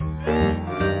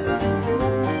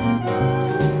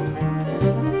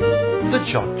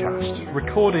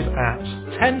recorded at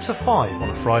 10 to 5 on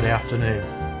a Friday afternoon.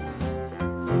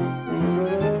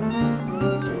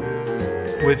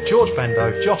 With George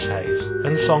Bendo, Josh Hayes,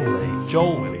 and Song Lee,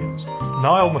 Joel Williams,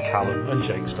 Niall McCallum and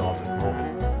Jake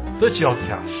Starford-Morgan. The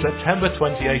JodCast, September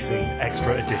 2018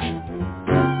 Extra Edition.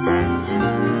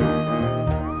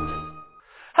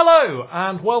 Hello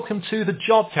and welcome to the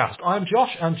JodCast. I'm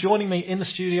Josh and joining me in the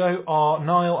studio are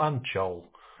Niall and Joel.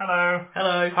 Hello.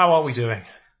 Hello. How are we doing?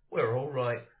 We're all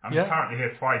right. I'm apparently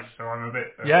here twice, so I'm a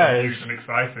bit confused and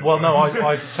excited. Well, no,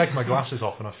 I've taken my glasses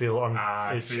off and I feel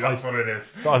that's what it is.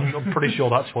 I'm pretty sure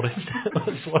that's what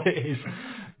it is.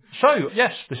 So,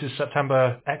 yes, this is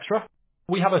September Extra.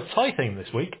 We have a Thai theme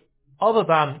this week. Other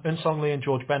than Eamonn Lee and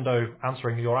George Bendo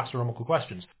answering your astronomical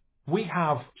questions, we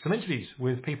have some interviews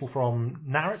with people from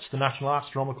NARIT, the National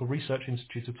Astronomical Research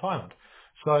Institute of Thailand.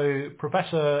 So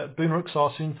Professor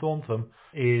Boonrucksar Soonthornthum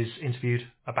is interviewed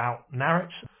about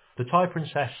NARIT, the Thai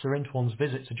Princess Sirindhorn's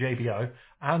visit to JBO,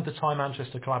 and the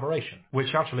Thai-Manchester collaboration,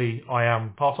 which actually I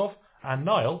am part of. And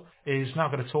Niall is now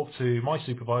going to talk to my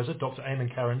supervisor, Dr.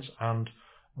 Eamonn Kerins, and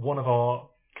one of our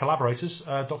collaborators,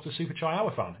 Dr. Supachai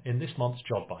Awiphan, in this month's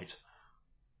JodBite.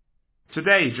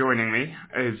 Today joining me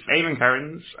is Eamonn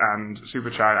Kerins and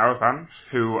Supachai Awiphan,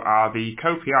 who are the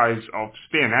co-PIs of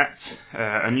SPEARNET,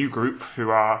 a new group who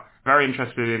are very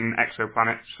interested in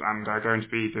exoplanets and are going to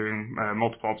be doing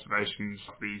multiple observations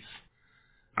of these.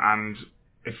 And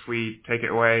if we take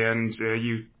it away and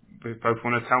you both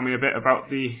want to tell me a bit about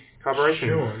the collaboration.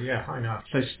 Sure, yeah, hi now.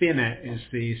 So SPEARNET is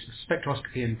the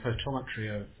Spectroscopy and Photometry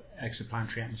of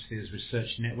Exoplanetary Atmospheres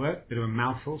Research Network. Bit of a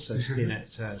mouthful, so SPEARNET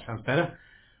sounds better.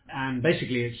 And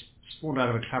basically it's spawned out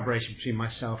of a collaboration between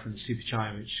myself and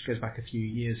Supachai, which goes back a few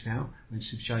years now, when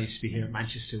Supachai used to be here at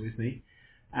Manchester with me.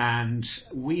 And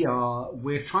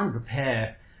we're trying to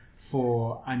prepare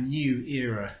for a new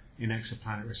era in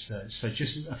exoplanet research. So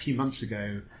just a few months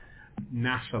ago,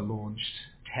 NASA launched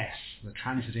TESS, the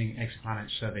Transiting Exoplanet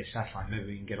Survey Satellite. Maybe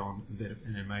we can get on a bit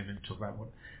in a moment and talk about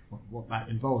what that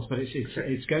involves. But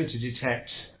it's going to detect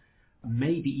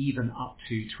maybe even up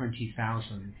to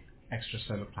 20,000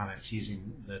 extrasolar planets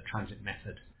using the transit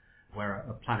method, where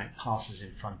a planet passes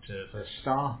in front of a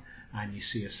star and you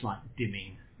see a slight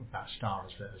dimming of that star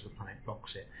as the planet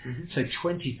blocks it. Mm-hmm. So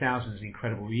 20,000 is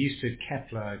incredible. We're used to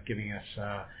Kepler giving us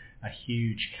a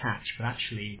huge catch, but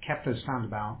actually Kepler's found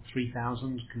about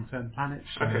 3,000 confirmed planets.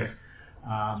 Okay.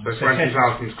 So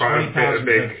 20,000 is quite a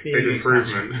big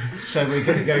improvement. So we're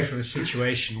going to go from a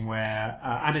situation where,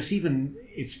 and it's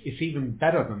even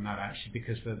better than that actually,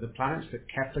 because the planets that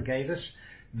Kepler gave us,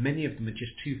 many of them are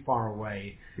just too far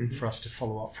away for us to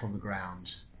follow up from the ground.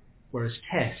 Whereas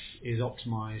TESS is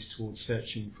optimized towards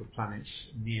searching for planets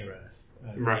near Earth,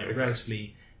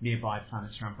 relatively nearby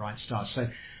planets around bright stars.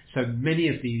 So many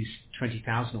of these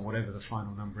 20,000 or whatever the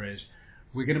final number is,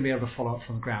 we're going to be able to follow up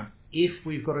from the ground if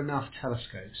we've got enough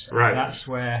telescopes. Right. That's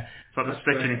where. That's the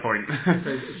sticking point.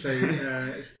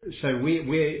 So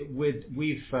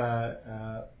we've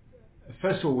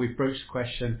first of all we've broached the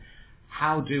question: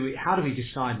 how do we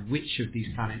decide which of these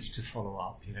planets to follow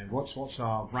up? You know, what's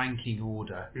our ranking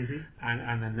order? Mm-hmm.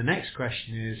 And then the next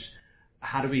question is,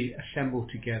 how do we assemble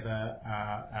together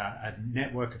a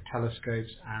network of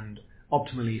telescopes and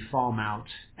optimally farm out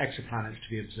exoplanets to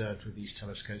be observed with these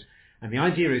telescopes? And the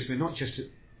idea is we're not just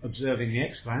observing the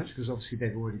exoplanets, because obviously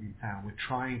they've already been found. We're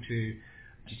trying to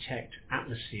detect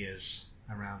atmospheres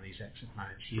around these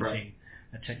exoplanets using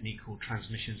a technique called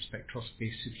transmission spectroscopy.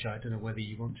 Supachai, I don't know whether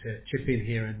you want to chip in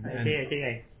here and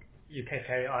you can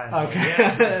carry on. Okay,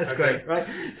 yeah. That's great, right?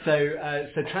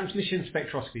 So transmission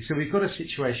spectroscopy. So we've got a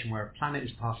situation where a planet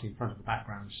is passing in front of a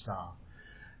background star,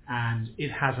 and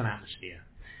it has an atmosphere.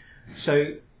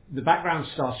 So the background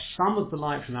star, some of the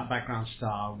light from that background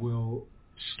star will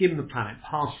skim the planet,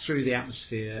 pass through the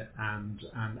atmosphere and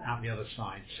out the other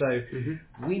side. So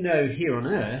we know here on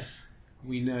Earth,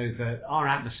 we know that our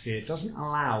atmosphere doesn't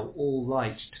allow all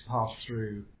light to pass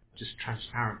through just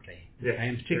transparently. Yeah. Okay?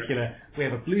 In particular, we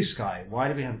have a blue sky. Why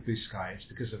do we have a blue sky? It's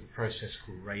because of a process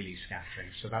called Rayleigh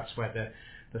scattering. So that's where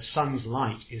the sun's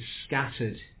light is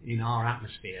scattered in our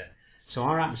atmosphere. So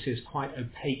our atmosphere is quite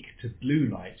opaque to blue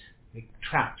light. It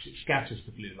scatters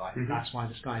the blue light. Mm-hmm. That's why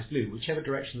the sky is blue. Whichever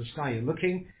direction of the sky you're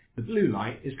looking, the blue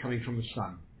light is coming from the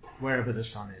sun, wherever the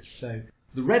sun is. So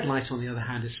the red light, on the other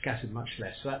hand, is scattered much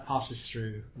less. So that passes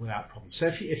through without problem. So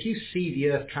if you see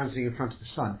the Earth transiting in front of the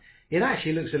sun, it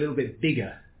actually looks a little bit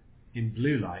bigger in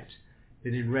blue light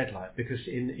than in red light, because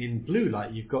in blue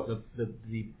light you've got the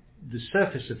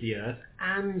surface of the Earth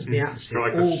and the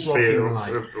atmosphere all blocking the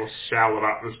light. Or shell of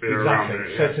atmosphere exactly. around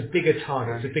it. So it's a bigger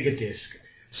target, it's a bigger disk.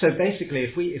 So basically,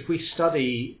 if we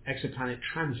study exoplanet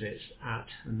transits at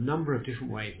a number of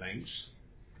different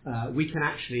wavelengths, we can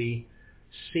actually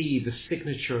see the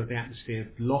signature of the atmosphere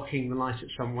blocking the light at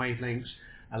some wavelengths,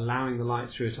 allowing the light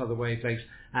through at other wavelengths,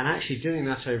 and actually doing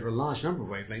that over a large number of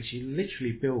wavelengths, you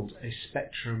literally build a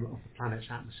spectrum of the planet's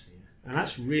atmosphere. And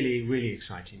that's really, really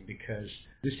exciting because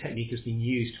this technique has been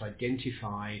used to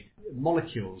identify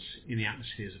molecules in the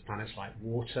atmospheres of planets like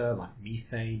water, like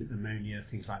methane, ammonia,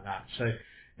 things like that. So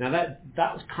now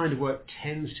that kind of work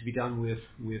tends to be done with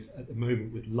at the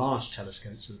moment with large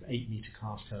telescopes, sort of 8-meter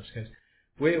class telescopes.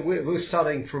 We're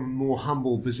starting from a more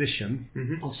humble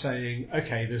position of saying,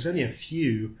 okay, there's only a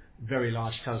few very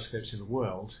large telescopes in the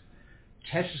world.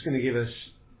 TESS is going to give us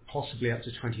possibly up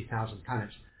to 20,000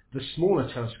 planets. The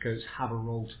smaller telescopes have a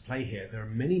role to play here. There are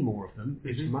many more of them.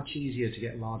 It's much easier to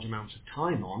get large amounts of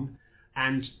time on,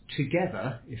 and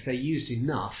together, if they're used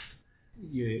enough,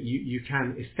 you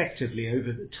can effectively,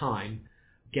 over the time,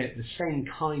 get the same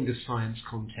kind of science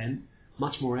content,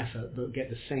 much more effort, but get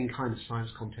the same kind of science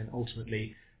content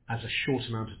ultimately as a short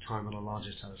amount of time on a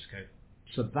larger telescope.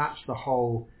 So that's the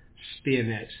whole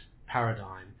SPEARNET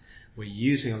paradigm. We're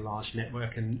using a large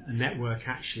network, and a network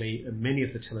actually, many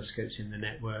of the telescopes in the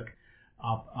network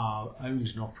are owned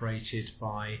and operated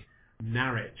by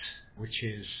NARIT, which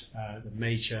is the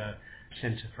major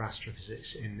centre for astrophysics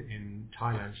in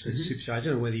Thailand. So Supachai, I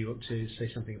don't know whether you want to say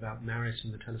something about NARIT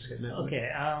and the telescope network. Okay,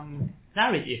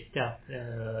 NARIT is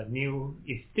just new.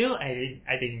 It's still,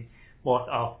 I think, most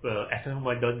of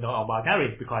astronomers don't know about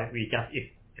NARIT because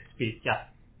it's just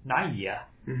 9 years.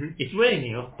 It's very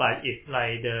new, but it's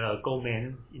like the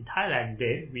government in Thailand,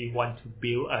 we want to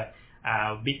build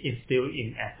a big institute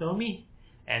in astronomy,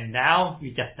 and now we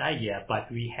just 9 years, but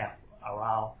we have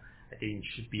around, I think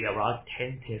should be around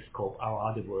 10 telescopes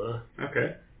around the world.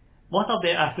 Okay. Most of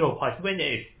them are still possible. When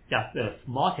it's just a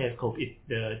small telescope,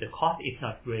 the cost is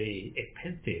not very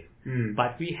expensive.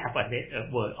 But we have a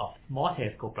network of small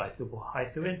telescopes like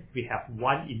Supachai 7. We have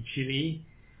one in Chile,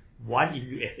 one in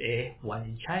USA, one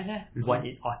in China, one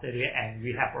in Australia, and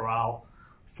we have around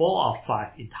 4 or 5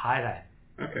 in Thailand.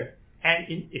 Okay. And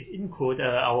it includes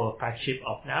our flagship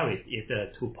of NARIT is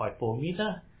a 2.4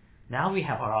 meter. Now we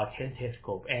have around 10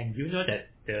 telescopes, and you know that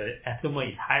the astronomer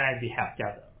in Thailand, we have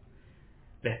just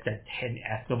less than 10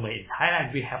 astronomers in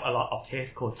Thailand. We have a lot of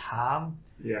telescope time.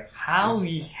 Yeah. How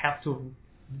we have to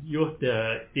use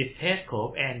this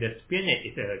telescope, and the SPEARNET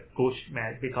is a good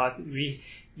match because we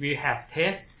have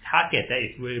test target that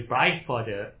is very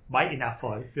bright enough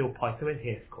for 0.7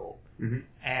 telescope.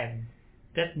 And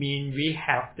that means we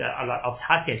have a lot of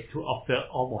targets to observe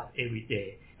almost every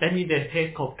day. That means the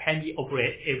telescope can be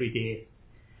operated every day.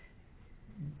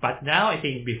 But now I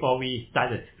think before we start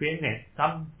the SPEARNET,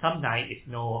 some night is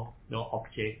no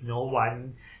object, no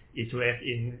one interested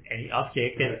in any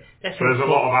object. So there's a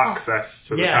lot of access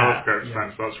to the telescopes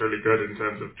then, so that's really good in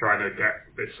terms of trying to get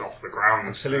this off the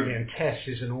ground. Absolutely, and TESS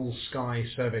is an all-sky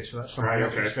survey, so that's something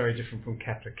else that's very different from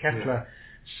Kepler. Kepler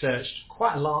searched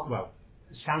quite a large,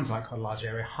 it sounds like quite a large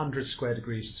area, 100 square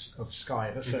degrees of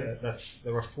sky.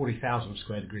 There are 40,000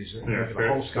 square degrees of the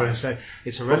whole sky, so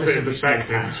it's a relatively small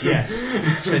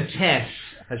patch. So TESS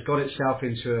has got itself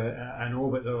into an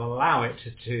orbit that will allow it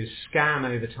to scan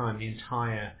over time the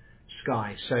entire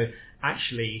sky. So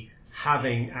actually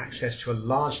having access to a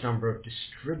large number of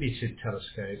distributed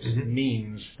telescopes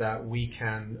means that we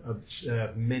can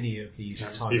observe many of these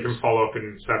targets. You can follow up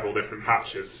in several different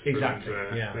patches. Exactly,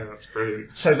 yeah, that's brilliant.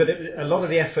 So, but a lot of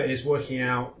the effort is working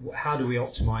out how do we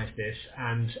optimize this,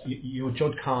 and your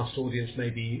Jodcast audience may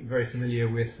be very familiar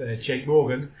with Jake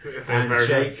Morgan, and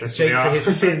Jake for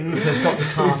his sins has got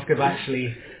the task of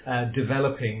actually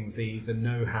developing the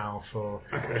know-how for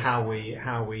how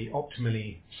we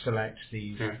optimally select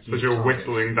these. So you're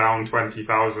whittling down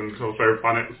 20,000 or so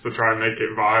planets to try and make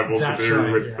it viable to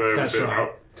do with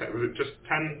about. Was it just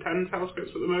 10 telescopes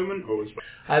at the moment, or was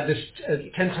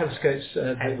there's 10 telescopes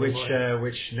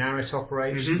which NARIT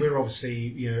operates. We're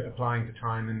obviously applying for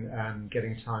time and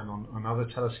getting time on other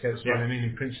telescopes. But I mean,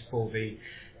 in principle,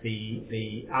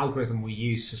 the algorithm we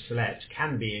use to select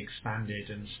can be expanded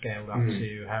and scaled up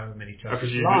to however many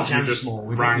telescopes, large and small.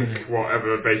 We rank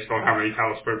whatever based on how many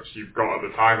telescopes you've got at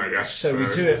the time, I guess. So we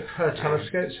do it per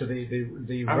telescope. So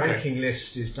the ranking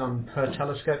list is done per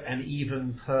telescope and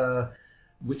even per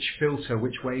which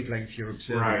wavelength you're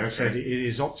observing. So it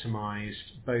is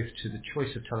optimized both to the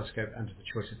choice of telescope and to the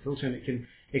choice of filter, and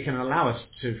it can allow us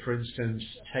to, for instance,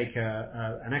 take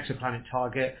an exoplanet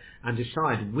target and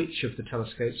decide which of the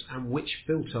telescopes and which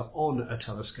filter on a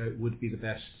telescope would be the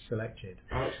best selected.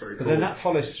 Oh, that's very But cool. then that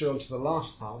follows through onto the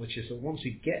last part, which is that once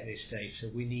we get this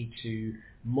data, we need to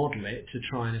model it to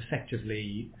try and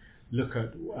effectively look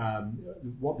at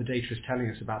what the data is telling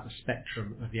us about the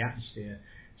spectrum of the atmosphere.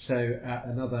 So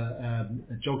another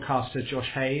jobcaster, Josh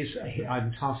Hayes,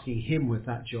 I'm tasking him with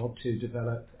that job to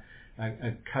develop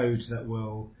a code that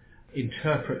will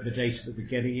interpret the data that we're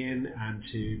getting in and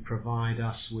to provide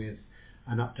us with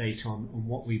an update on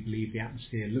what we believe the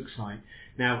atmosphere looks like.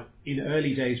 Now, in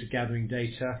early days of gathering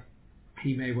data,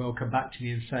 he may well come back to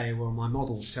me and say, well, my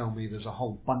models tell me there's a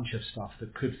whole bunch of stuff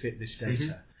that could fit this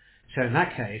data. So in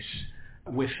that case,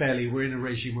 we're in a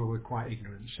regime where we're quite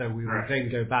ignorant. So we will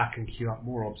then go back and queue up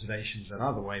more observations at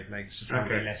other wavelengths to try and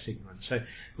be less ignorant. So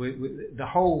the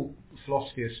whole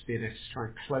philosophy of SPEARNET is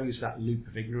trying to close that loop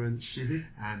of ignorance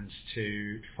and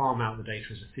to farm out the data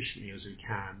as efficiently as we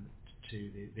can to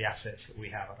the assets that we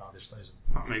have at our disposal.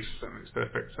 That makes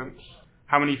perfect sense.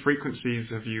 How many frequencies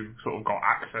have you sort of got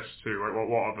access to?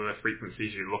 What are the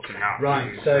frequencies you're looking at?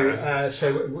 Right.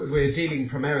 So we're dealing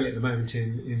primarily at the moment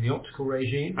in the optical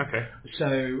regime. Okay.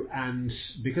 So, and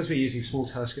because we're using small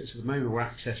telescopes at the moment, we're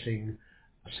accessing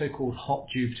so-called hot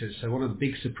Jupiters. So one of the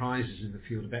big surprises in the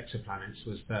field of exoplanets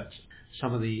was that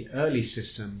some of the early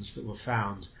systems that were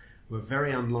found were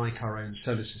very unlike our own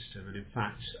solar system, and in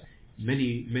fact,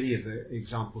 many of the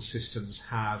example systems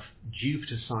have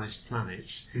Jupiter-sized planets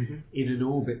in an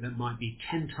orbit that might be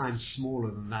 10 times smaller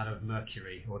than that of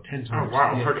Mercury, or 10 times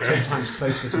 10 times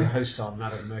closer to the host star than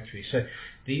that of Mercury. So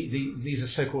these are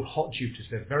so-called hot Jupiters.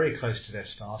 They're very close to their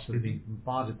star, so they're being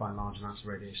bombarded by large amounts of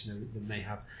radiation. They may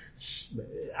have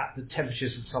at the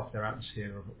temperatures at the top of their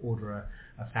atmosphere of order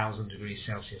 1,000 degrees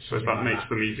Celsius. So that makes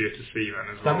them easier to see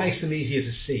then as well. That makes them easier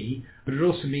to see, but it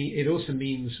also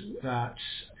means that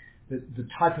the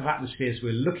type of atmospheres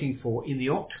we're looking for in the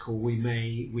optical, we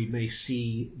may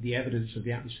see the evidence of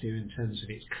the atmosphere in terms of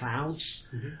its clouds.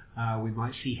 We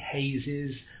might see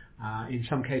hazes. In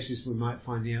some cases, we might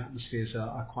find the atmospheres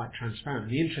are quite transparent.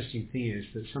 The interesting thing is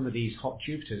that some of these hot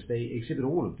Jupiters, they exhibit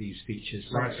all of these features.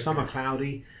 Some are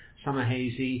cloudy, some are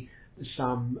hazy,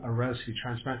 some are relatively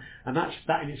transparent, and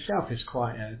that in itself is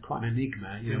quite an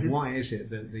enigma. Why is it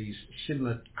that these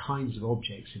similar kinds of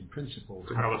objects, in principle,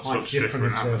 have quite different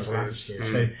observable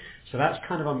atmospheres? So that's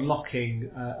kind of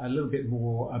unlocking a little bit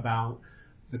more about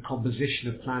the composition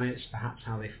of planets, perhaps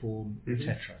how they form,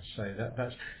 etc.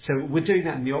 So we're doing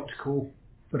that in the optical.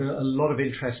 But a lot of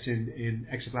interest in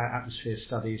exoplanet atmosphere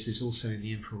studies is also in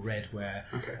the infrared, where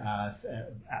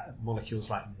molecules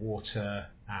like water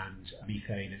and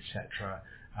methane, etc.,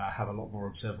 have a lot more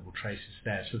observable traces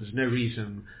there. So there's no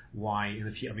reason why in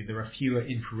the future. I mean, there are fewer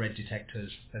infrared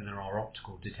detectors than there are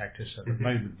optical detectors. So at the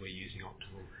moment, we're using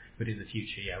optical, but in the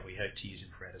future, we hope to use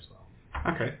infrared as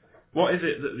well. Okay. What is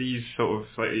it that these sort of,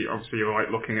 obviously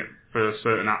you're looking at for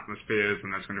certain atmospheres,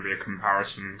 and there's going to be a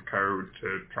comparison code to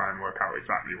try and work out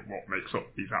exactly what makes up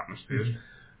these atmospheres.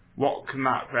 What can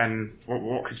that then,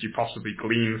 what could you possibly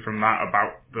glean from that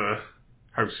about the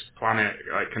host planet?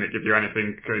 Can it give you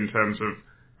anything in terms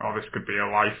of, this could be a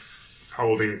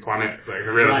life-holding planet? I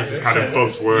realise it's kind of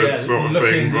buzzword sort of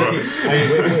thing.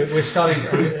 We're starting,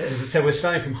 as I said, we're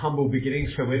starting from humble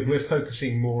beginnings, so we're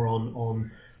focusing more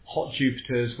on hot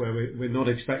Jupiters, where we're not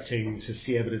expecting to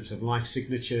see evidence of life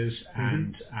signatures,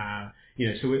 and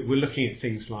so we're looking at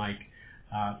things like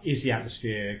is the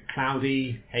atmosphere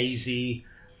cloudy, hazy,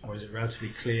 or is it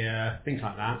relatively clear, things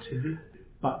like that.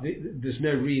 But there's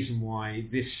no reason why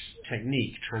this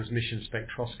technique, transmission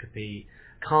spectroscopy,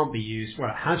 can't be used. Well,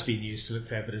 it has been used to look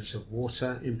for evidence of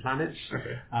water in planets,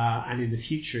 and in the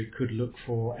future it could look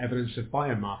for evidence of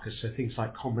biomarkers, so things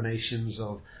like combinations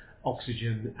of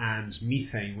oxygen and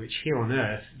methane, which here on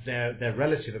Earth, their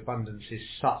relative abundance is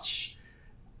such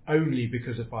only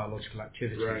because of biological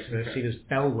activity. So they're seen as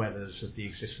bellwethers of the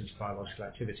existence of biological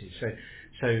activity.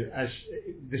 So as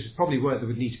this is probably work that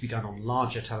would need to be done on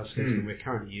larger telescopes than we're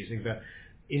currently using, but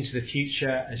into the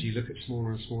future, as you look at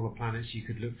smaller and smaller planets, you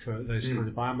could look for those kind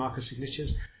of biomarker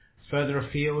signatures. Further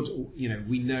afield,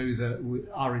 we know that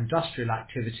our industrial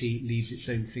activity leaves its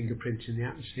own fingerprint in the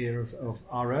atmosphere of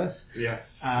our Earth.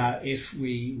 If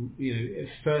we,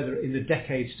 further in the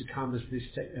decades to come, as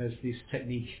this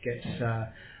technique gets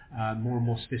more and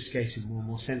more sophisticated, more and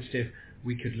more sensitive,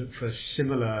 we could look for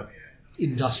similar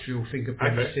industrial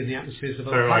fingerprints in the atmospheres of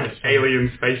other so planets. like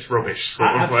alien space rubbish sort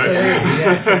of Absolutely,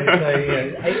 yeah. So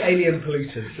alien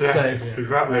polluters. Yeah,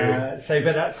 exactly.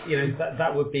 But that's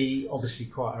that would be obviously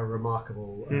quite a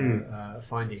remarkable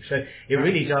finding. So it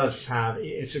really does have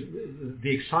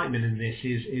the excitement in this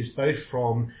is both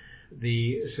from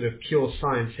the sort of pure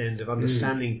science end of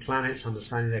understanding planets,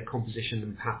 understanding their composition,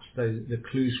 and perhaps the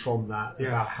clues from that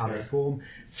about how they form,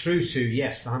 through to the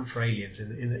hunt for aliens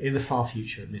in the far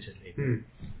future, admittedly. And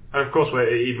of course,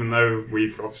 even though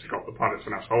we've obviously got the planets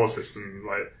in our solar system,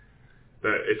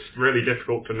 it's really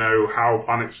difficult to know how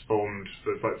planets formed.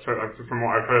 From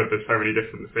what I've heard, there's so many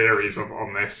different theories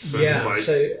on this.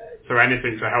 So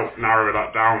anything to help narrow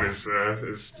that down is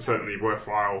certainly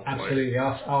worthwhile. Absolutely.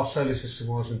 Our solar system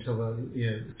was, until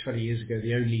 20 years ago,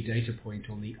 the only data point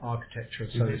on the architecture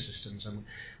of solar systems, and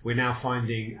we're now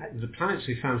finding the planets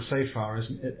we found so far,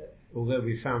 although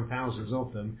we've found thousands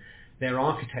of them, the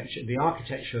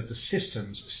architecture of the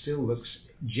systems still looks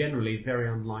generally very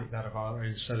unlike that of our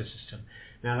own solar system.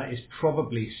 Now, that is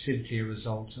probably simply a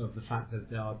result of the fact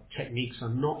that our techniques are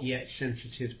not yet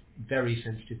very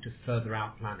sensitive to further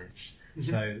out planets.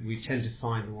 So we tend to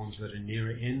find the ones that are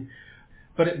nearer in.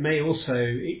 But it may also,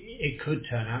 it could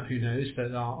turn out, who knows,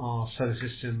 that our solar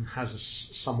system has a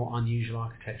somewhat unusual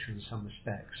architecture in some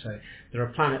respects. So there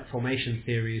are planet formation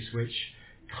theories which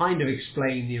kind of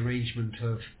explain the arrangement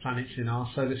of planets in our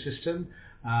solar system.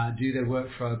 Do they work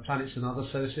for planets in other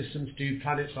solar systems? Do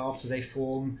planets, after they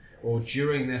form or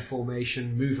during their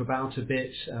formation, move about a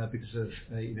bit because of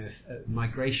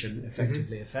migration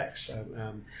effectively affects?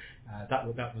 That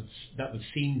would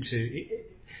seem to.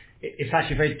 It's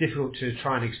actually very difficult to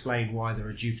try and explain why there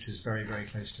are Jupiters very, very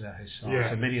close to their host star.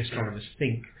 So many astronomers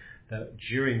think that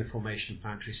during the formation of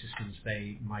planetary systems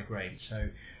they migrate. So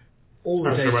all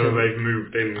the data, whether they've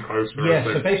moved in closer. Yes,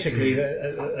 so basically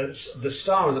the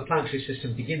star in the planetary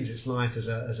system begins its life as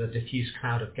a diffuse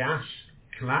cloud of gas,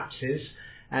 collapses,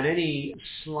 and any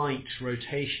slight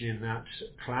rotation in that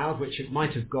cloud, which it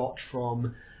might have got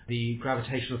from the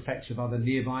gravitational effects of other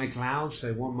nearby clouds,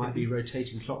 so one might be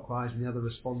rotating clockwise and the other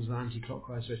responds with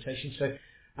anti-clockwise rotation. So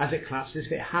as it collapses,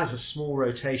 if it has a small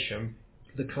rotation,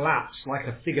 the collapse, like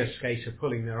a figure skater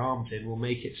pulling their arms in, will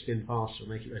make it spin faster,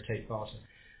 make it rotate faster.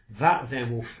 That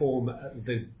then will form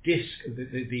the disk,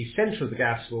 the centre of the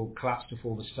gas will collapse to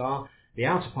form a star. The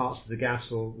outer parts of the gas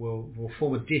will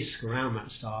form a disk around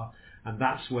that star, and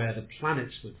that's where the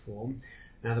planets would form.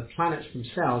 Now the planets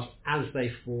themselves, as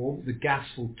they form, the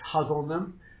gas will tug on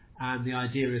them, and the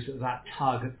idea is that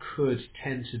tug could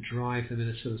tend to drive them in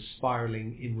a sort of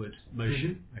spiralling inward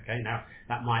motion. Okay, now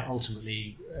that might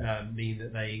ultimately mean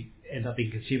that they end up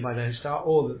being consumed by their star,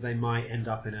 or that they might end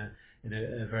up in a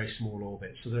very small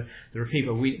orbit. So there are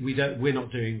people, we're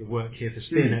not doing the work here for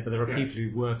SPEARNET, but there are people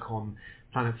who work on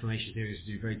planet formation theories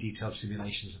to do very detailed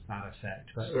simulations of that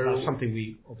effect. But that's something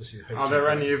we obviously hope. Are there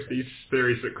any of these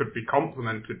theories that could be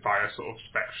complemented by a sort of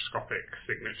spectroscopic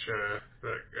signature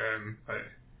that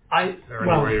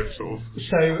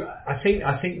So I think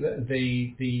that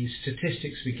the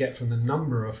statistics we get from the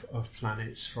number of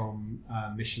planets from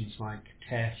missions like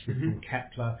TESS and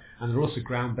Kepler, and there are also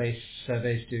ground-based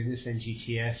surveys doing this,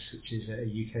 NGTS, which is a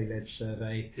UK-led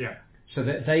survey. Yeah. So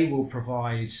that they will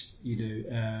provide,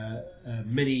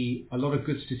 a lot of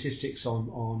good statistics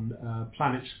on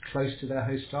planets close to their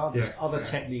host star. There's other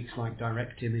techniques like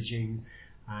direct imaging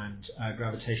and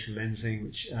gravitational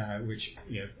lensing, which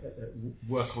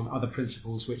work on other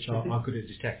principles which are good at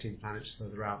detecting planets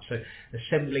further out. So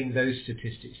assembling those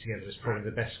statistics together is probably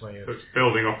the best way of. So it's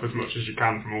building off as much as you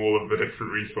can from all of the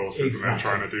different resources, and then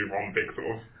trying to do one big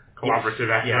sort of collaborative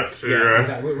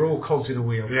effort. We're all cogs in a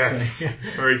wheel. Yeah,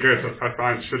 very good. That's how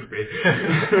science should be.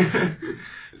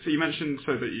 So you mentioned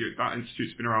that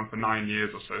institute's been around for 9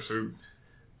 years or so. So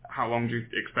how long do you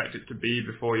expect it to be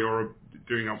before you're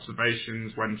doing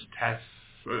observations? When's tests?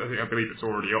 I believe it's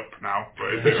already up now.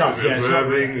 But is it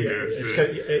observing?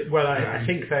 I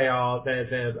think they're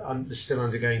still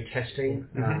undergoing testing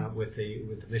with the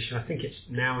mission. I think it's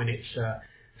now in its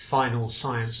final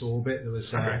science orbit. There was,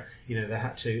 they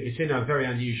had to. It's in a very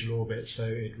unusual orbit, so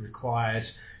it required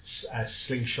a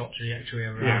slingshot trajectory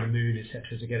around the moon,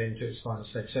 etc., to get into its final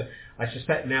state. So I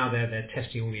suspect now they're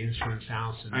testing all the instruments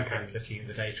out and looking at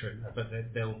the data, but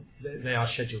they are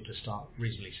scheduled to start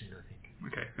reasonably soon, I think.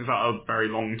 Okay, is that a very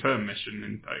long-term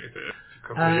mission? Is it a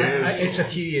couple of years? It's a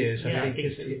few years. I think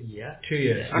it's 2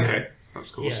 years. Okay. That's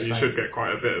cool. Yeah, so you should get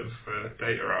quite a bit of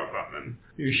data out of that then.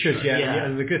 You should, yeah. Yeah.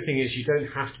 And the good thing is you don't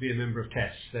have to be a member of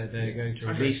TESS. They're going to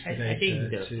release the I think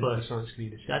data the to first the science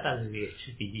community. data release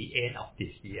should be the end of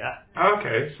this year.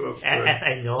 Okay, so that's As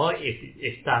I know,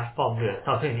 it starts from the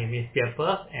southern hemisphere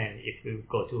first, and it will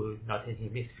go to northern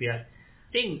hemisphere.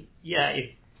 I think,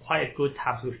 it's quite a good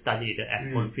time to study the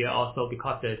atmosphere also,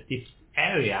 because this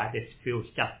area, this field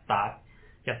just start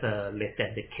just less than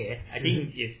a decade. I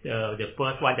think it's the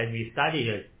first one that we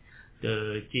studied,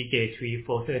 the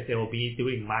GJ347LB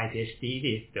during my PhD.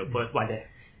 This is the first one that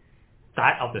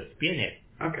start of the SPEARNET.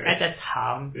 okay. At that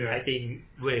time, I think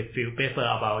we feel better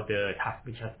about the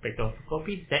transmission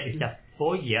spectroscopy. That is just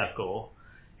 4 years ago,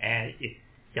 and it's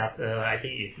just I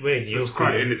think it's very new. It's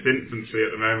quite in its infancy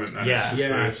at the moment then.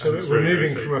 Yeah, so we're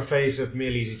moving from a phase of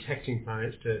merely detecting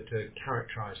planets to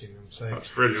characterising them. So that's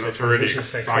brilliant. That's a transition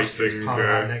really spectroscopy is exciting part of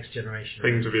our next generation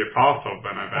thing to be a part of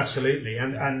then, I bet. Absolutely,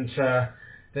 and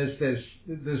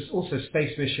there's also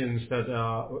space missions that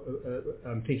are.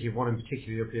 I'm thinking of one in particular.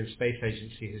 The European Space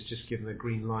Agency has just given a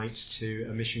green light to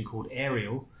a mission called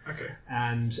Ariel,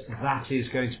 and that is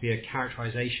going to be a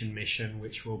characterization mission,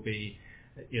 which will be,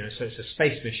 so it's a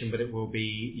space mission, but it will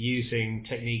be using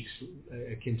techniques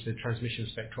akin to transmission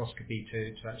spectroscopy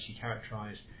to actually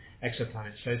characterize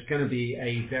exoplanets. So it's going to be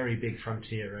a very big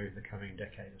frontier over the coming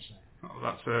decade or so. Oh,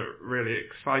 that's a really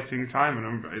exciting time,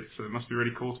 and it must be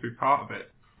really cool to be part of it.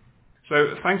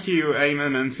 So thank you,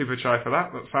 Eamonn and Supachai, for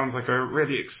that. That sounds like a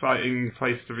really exciting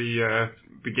place to be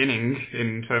beginning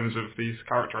in terms of these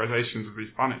characterizations of these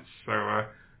planets. So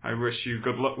I wish you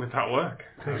good luck with that work.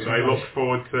 Thanks and so I much. look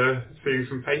forward to seeing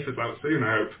some papers out soon,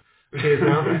 I hope. Cheers,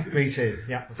 Mal. Me too.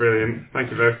 Yeah. Brilliant.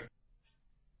 Thank you both.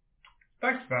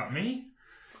 Thanks for that, me.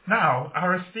 Now,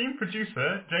 our esteemed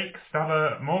producer, Jake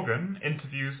Stella Morgan,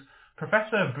 interviews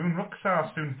Professor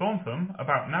Boonrucksar Soonthornthum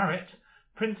about NARIT,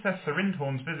 Princess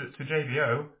Sirindhorn's visit to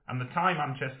JBO, and the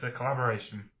Thai-Manchester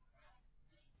collaboration.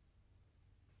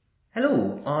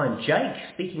 Hello, I'm Jake,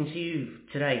 speaking to you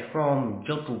today from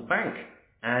JodBite,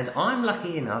 and I'm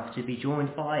lucky enough to be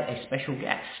joined by a special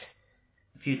guest.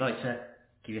 If you'd like to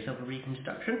give yourself a brief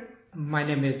introduction. My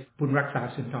name is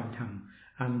Boonrucksar Soonthornthum.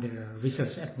 I'm the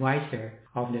research advisor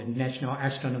of the National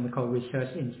Astronomical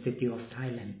Research Institute of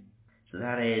Thailand. So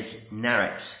that is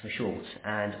NARIT for short,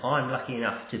 and I'm lucky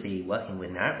enough to be working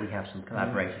with NARIT. We have some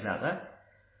collaborators out there.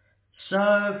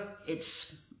 So it's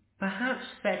perhaps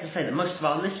fair to say that most of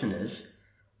our listeners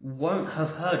won't have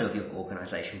heard of your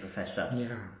organisation, Professor.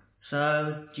 Yeah.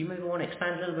 So do you maybe want to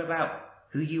expand a little bit about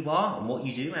who you are and what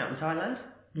you do out in Thailand?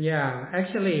 Yeah,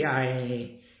 actually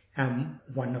I am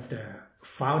one of the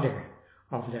founder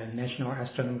of the National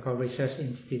Astronomical Research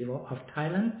Institute of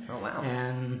Thailand. Oh wow.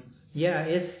 And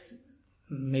it's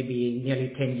maybe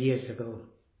nearly 10 years ago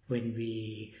when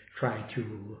we tried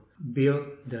to build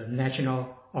the National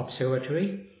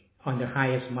Observatory on the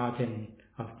highest mountain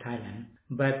of Thailand.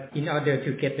 But in order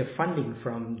to get the funding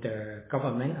from the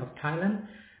government of Thailand,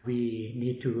 we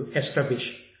need to establish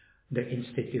the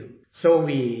institute. So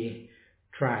we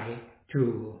try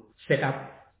to set up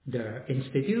the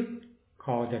institute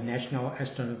called the National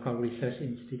Astronomical Research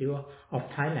Institute of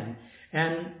Thailand.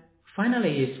 And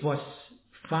finally it was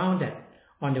founded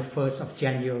on the 1st of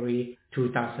January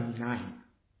 2009.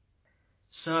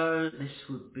 So this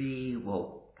would be,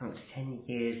 coming to 10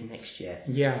 years next year.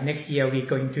 Yeah, next year we're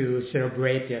going to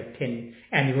celebrate the 10th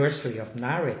anniversary of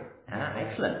NARIT.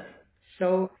 Excellent.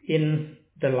 So in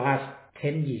the last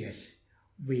 10 years,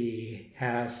 we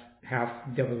have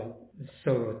developed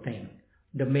several things.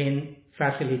 The main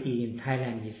facility in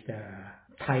Thailand is the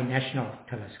Thai National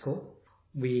Telescope.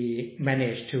 We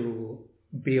managed to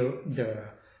build the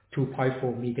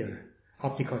 2.4 meter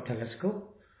optical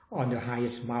telescope on the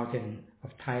highest mountain of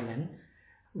Thailand.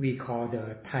 We call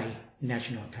the Thai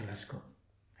National Telescope.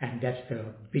 And that's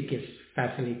the biggest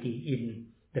facility in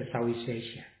the Southeast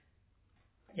Asia.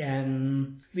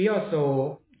 And we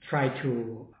also try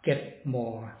to get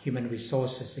more human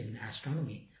resources in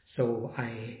astronomy. So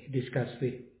I discussed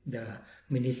with the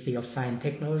Ministry of Science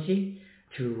and Technology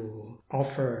to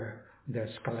offer the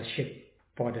scholarship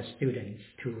for the students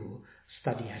to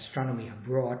study astronomy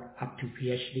abroad up to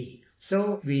PhD.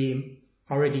 So we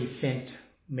already sent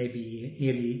maybe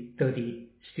nearly 30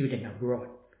 students abroad,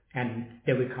 and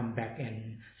they will come back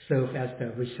and serve as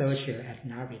the researcher at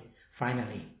NARIT.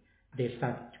 Finally, they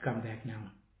start to come back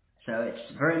now. So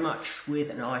it's very much with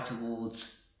an eye towards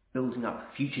building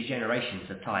up future generations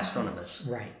of Thai astronomers.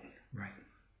 Right.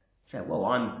 So,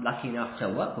 I'm lucky enough to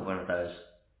work with one of those.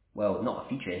 Well, not a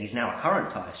future, he's now a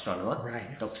current Thai astronomer.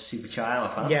 Right. Dr. Supachai,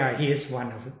 Awiphan. Yeah, he is one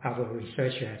of our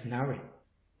researchers at NARIT.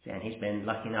 And he's been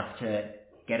lucky enough to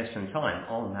get us some time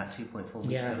on that 2.4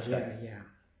 meter telescope.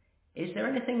 Is there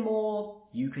anything more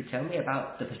you could tell me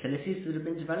about the facilities that have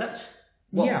been developed?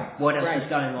 What else is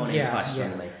going on in Thai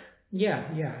astronomy?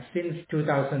 Since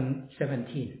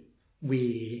 2017,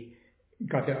 we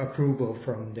got the approval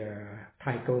from the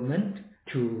Thai government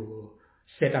to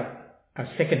set up a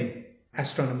second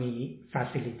astronomy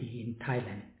facility in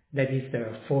Thailand. That is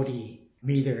the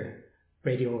 40-meter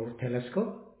radio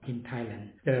telescope in Thailand.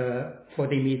 The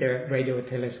 40-meter radio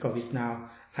telescope is now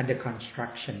under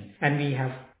construction, and we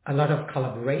have a lot of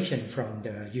collaboration from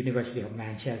the University of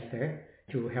Manchester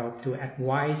to help to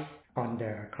advise on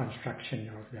the construction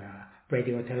of the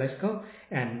radio telescope,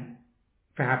 and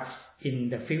perhaps in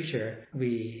the future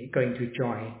we're going to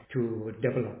join to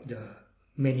develop the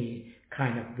many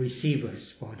kind of receivers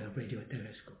for the radio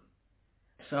telescope.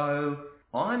 So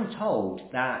I'm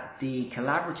told that the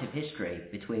collaborative history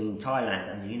between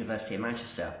Thailand and the University of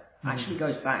Manchester actually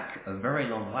goes back a very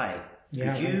long way.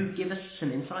 Could you give us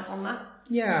some insight on that?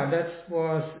 That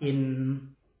was in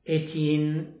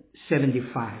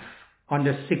 1875, on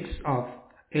the 6th of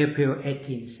April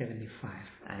 1875.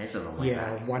 That is a long way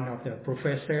back. One of the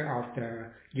professor of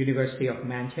the University of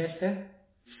Manchester,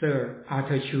 Sir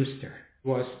Arthur Schuster,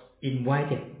 was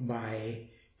invited by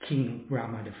King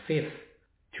Rama V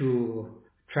to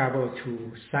travel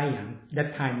to Siam.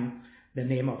 That time, the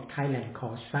name of Thailand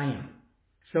called Siam.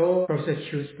 So Professor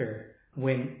Schuster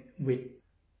went with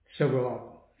several of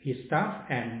his staff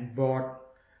and brought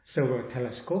several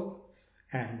telescopes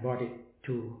and brought it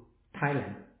to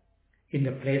Thailand in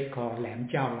the place called Lam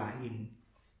Chao Lai in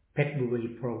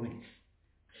Phetchaburi province.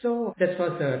 So that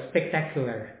was a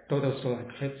spectacular total solar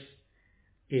eclipse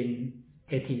in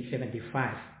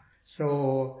 1875.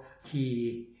 So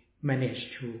he managed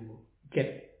to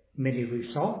get many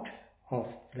results of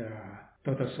the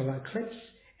total solar eclipse,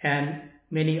 and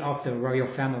many of the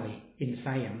royal family in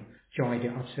Siam joined the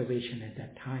observation at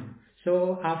that time.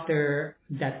 So after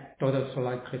that total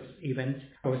solar eclipse event,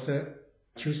 Professor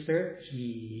Schuster,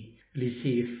 he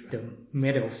received the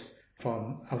medals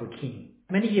from our king.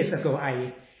 Many years ago,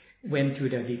 I went to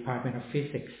the Department of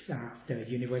Physics of the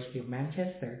University of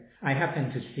Manchester. I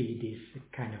happened to see these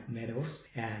kind of medals,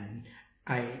 and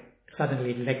I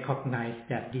suddenly recognized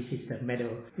that this is the medal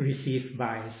received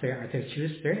by Sir Arthur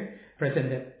Schuster,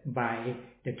 presented by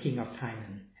the King of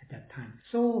Thailand at that time.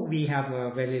 So we have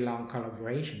a very long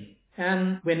collaboration.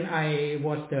 And when I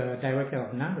was the director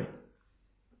of NARIT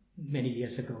many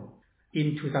years ago,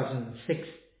 in 2006,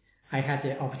 I had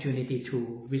the opportunity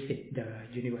to visit the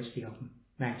University of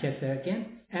Manchester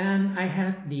again, and I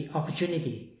had the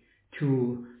opportunity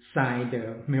to sign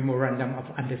the Memorandum of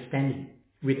Understanding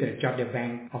with the George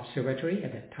Bendo Observatory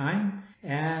at that time,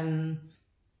 and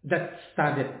that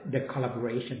started the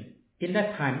collaboration. In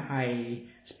that time, I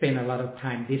spent a lot of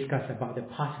time discussing about the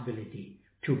possibility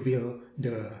to build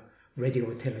the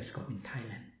radio telescope in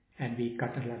Thailand, and we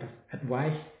got a lot of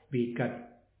advice. We got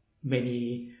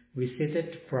many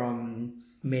visitors from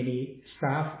many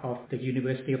staff of the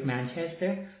University of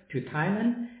Manchester to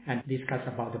Thailand and discuss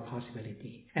about the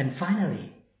possibility. And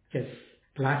finally, just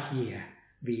last year,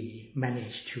 we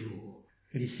managed to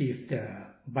receive the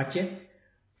budget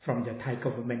from the Thai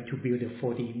government to build a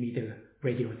 40-meter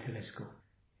radio telescope,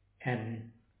 and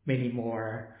many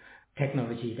more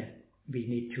technology that we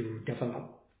need to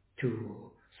develop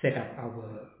to set up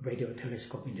our radio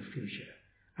telescope in the future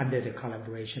under the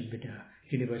collaboration with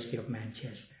the University of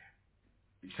Manchester.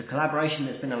 It's a collaboration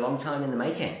that's been a long time in the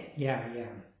making.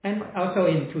 And also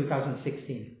in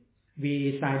 2016,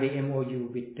 we signed the MOU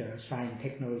with the Science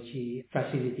Technology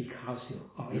Facility Council,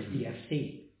 or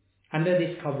STFC. Under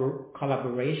this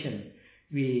collaboration,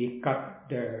 we got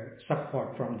the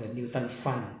support from the Newton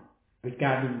Fund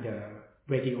regarding the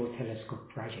radio telescope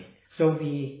project. So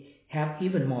we have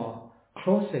even more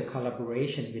closer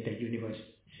collaboration with the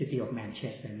University of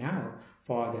Manchester now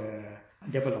for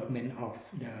the development of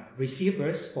the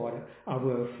receivers for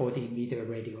our 40-meter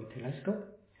radio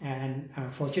telescope. And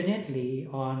fortunately,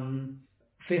 on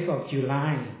 5th of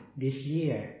July this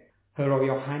year, Her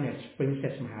Royal Highness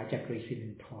Princess Mahachakri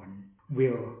Sirindhorn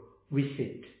will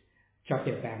visit George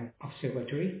Bendo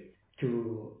Observatory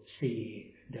to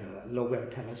see the Lowell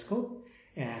telescope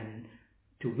and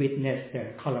to witness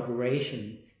the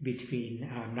collaboration between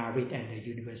NARIT and the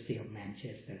University of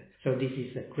Manchester. So this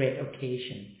is a great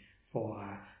occasion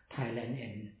for Thailand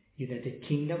and United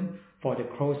Kingdom for the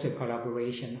closer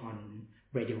collaboration on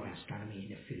radio astronomy in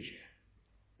the future.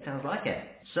 Sounds like it.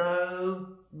 So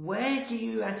where do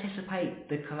you anticipate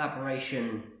the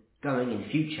collaboration going in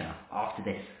future after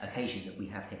this occasion that we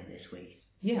have here this week?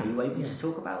 Are you able to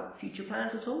talk about future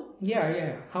plans at all?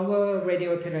 Our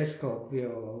radio telescope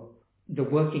will the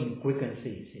working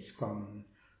frequencies is from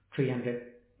 300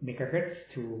 megahertz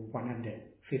to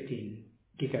 115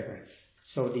 gigahertz.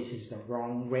 So this is the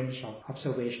wrong range of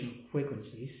observation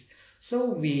frequencies. So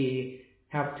we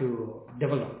have to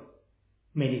develop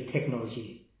many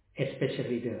technology,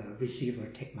 especially the receiver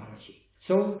technology.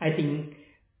 So I think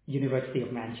University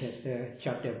of Manchester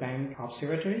JodBite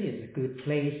Observatory is a good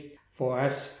place for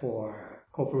us for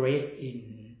cooperate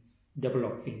in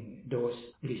developing those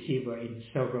receiver in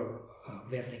several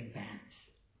wavelength bands.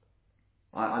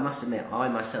 I must admit, I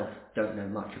myself don't know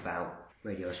much about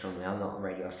radio astronomy. I'm not a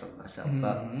radio astronomer myself,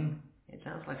 but it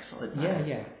sounds like a solid plan.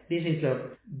 Yeah. This is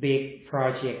a big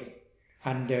project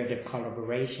under the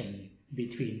collaboration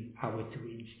between our two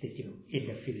institutes in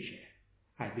the future.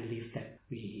 I believe that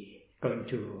we going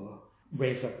to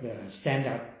raise up the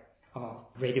standard of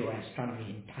radio astronomy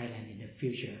in Thailand in the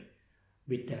future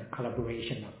with the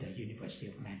collaboration of the University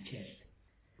of Manchester.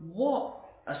 What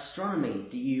astronomy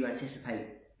do you anticipate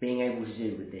being able to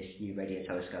do with this new radio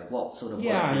telescope? What sort of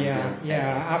work do you do?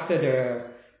 After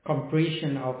the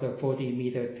completion of the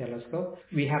 40-meter telescope,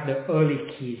 we have the early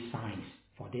key signs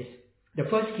for this. The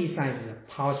first key sign is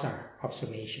a pulsar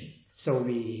observation. So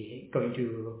we going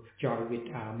to join with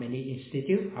many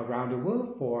institutes around the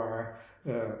world for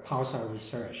pulsar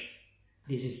research.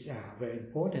 This is very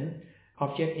important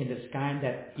object in the sky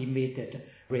that emitted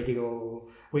radio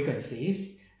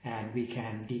frequencies, and we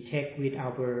can detect with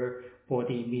our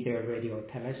 40-meter radio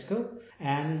telescope,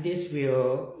 and this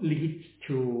will lead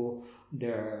to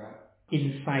the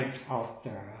insight of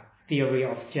the theory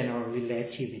of general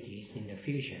relativity in the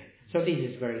future. So this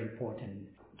is very important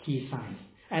key science.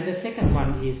 And the second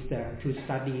one is to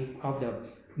study of the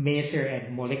major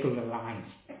and molecular lines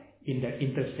in the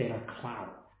interstellar cloud,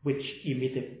 which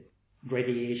emitted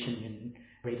radiation in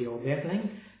radio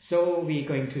wavelength. So we're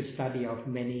going to study of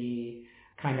many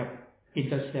kind of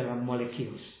interstellar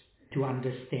molecules to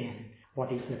understand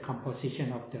what is the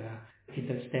composition of the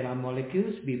interstellar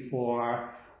molecules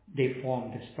before they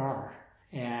form the star.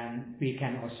 And we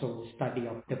can also study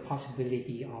of the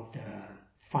possibility of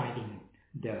finding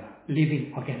the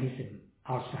living organism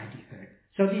outside the Earth.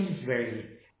 So this is very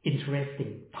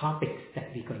interesting topics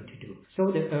that we're going to do.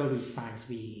 So the early science,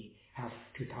 we have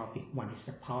two topics. One is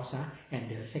the pulsar, and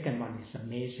the second one is the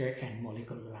major and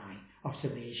molecular line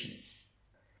observations.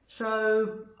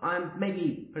 So I'm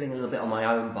maybe putting a little bit on my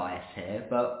own bias here,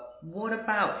 but what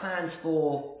about plans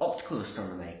for optical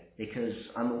astronomy? Because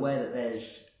I'm aware that there's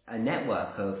a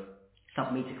network of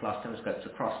sub-meter class telescopes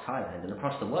across Thailand and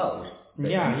across the world.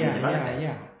 Yeah.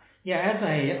 As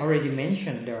I already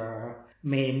mentioned, the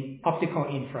main optical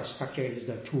infrastructure is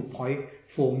the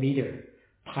 2.4 meter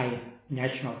Thai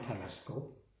National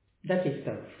Telescope. That is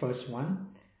the first one.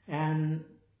 And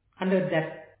under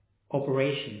that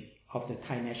operation of the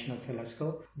Thai National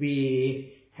Telescope,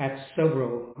 we had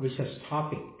several research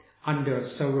topics under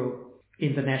several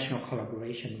international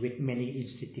collaboration with many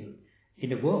institutes in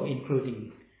the world,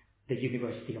 including the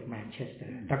University of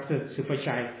Manchester. Dr.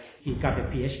 Supachai, he got a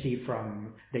PhD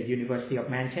from the University of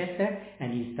Manchester,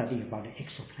 and he studied about the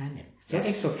exoplanet. So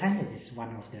exoplanet is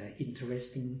one of the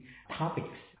interesting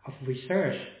topics of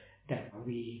research that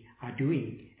we are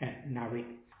doing at NARIT.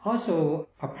 Also,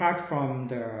 apart from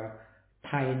the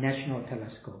Thai National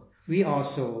Telescope, we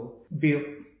also built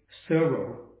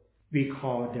several we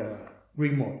call the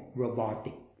Remote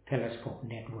Robotic Telescope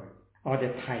Network, or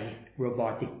the Thai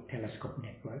Robotic Telescope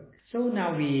Network. So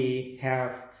now we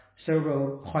have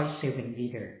several 0.7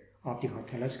 meter optical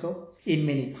telescope in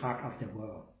many parts of the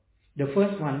world. The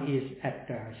first one is at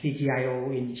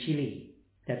CGIO in Chile.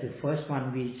 That's the first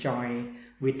one we joined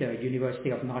with the University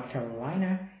of North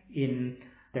Carolina in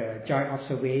the joint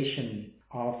observation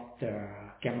of the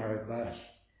gamma burst.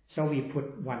 So we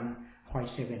put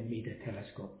 1.7 meter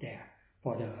telescope there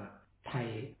for the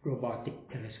Thai Robotic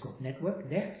Telescope Network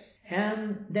there.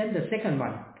 And then the second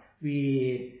one,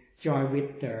 we joined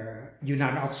with the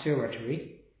Yunnan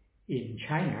Observatory in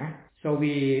China. So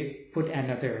we put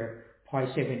another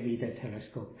 0.7 meter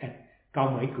telescope at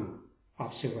Gaomeigu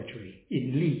Observatory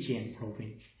in Lijian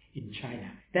Province in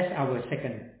China. That's our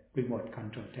second remote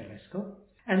control telescope.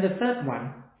 And the third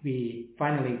one, we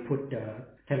finally put the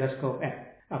telescope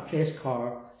at a place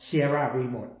called Sierra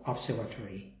Remote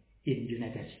Observatory in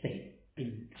United States,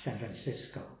 in San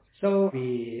Francisco. So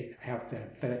we have the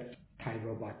third Thai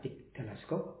robotic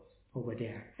telescope over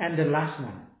there. And the last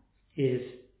one is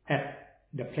at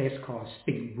the place called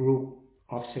Springbrook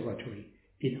Observatory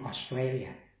in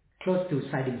Australia, close to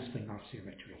Siding Spring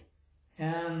Observatory.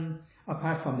 And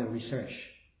apart from the research,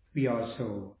 we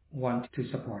also want to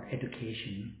support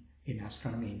education in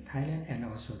astronomy in Thailand and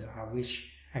also the outreach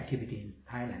activity in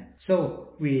Thailand.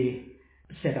 So we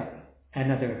set up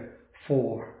another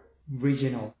 4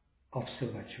 regional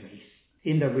observatories.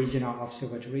 In the regional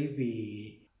observatory,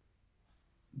 we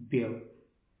built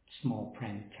small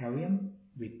planetarium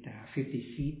with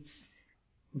 50 seats.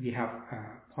 We have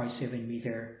a 0.7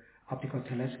 meter optical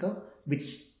telescope with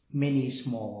many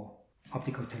small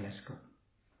optical telescopes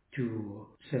to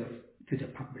serve to the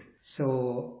public.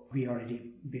 So we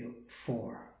already built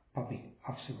 4 public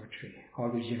observatory or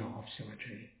regional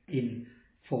observatory in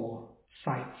 4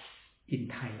 sites in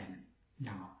Thailand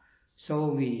now.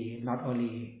 So we not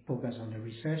only focus on the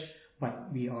research,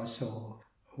 but we also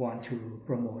want to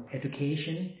promote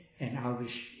education and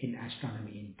outreach in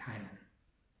astronomy in Thailand.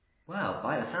 Wow,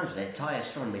 by the sounds of it, Thai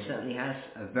astronomy certainly has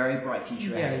a very bright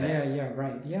future ahead of it.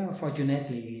 Right. Yeah,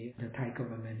 fortunately, the Thai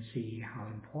government see how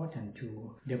important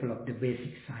to develop the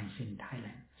basic science in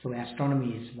Thailand. So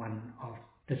astronomy is one of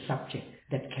the subjects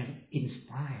that can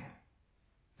inspire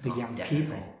the young definitely.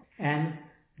 people, and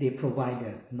they provide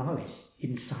the knowledge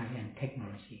in science and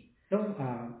technology. So,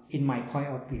 in my point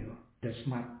of view, the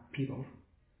smart people,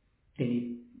 they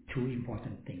need 2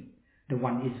 important things. The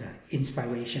one is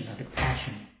inspiration or the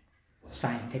passion,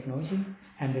 science and technology,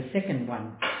 and the second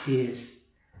one is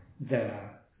the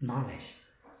knowledge.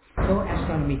 So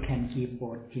astronomy can give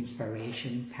both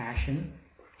inspiration, passion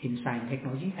in science and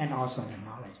technology, and also the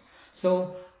knowledge.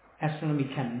 So astronomy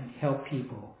can help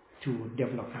people to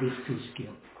develop these 2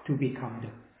 skills to become the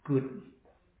good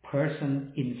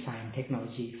person in science and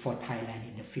technology for Thailand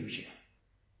in the future.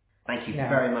 Thank you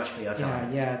very much for your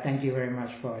time. Yeah, thank you very much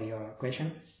for your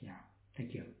questions. Yeah,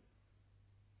 thank you.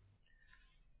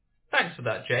 Thanks for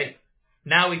that, Jake.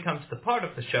 Now we come to the part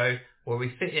of the show where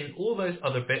we fit in all those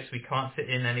other bits we can't fit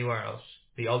in anywhere else,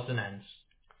 the odds and ends.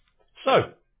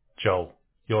 So, Joel,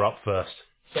 you're up first.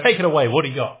 Take it away. What do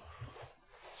you got?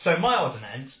 So my odds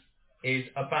and ends is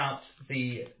about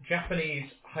the Japanese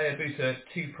Hayabusa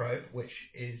 2 probe, which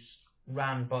is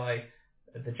ran by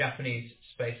the Japanese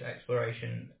Space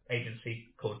Exploration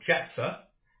Agency called JAXA,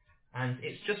 and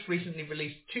it's just recently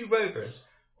released 2 rovers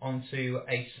onto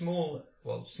a small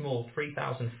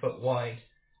 3,000 foot wide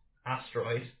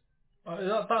asteroid.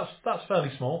 That's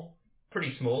fairly small.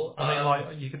 Pretty small. I mean,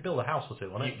 like, you could build a house or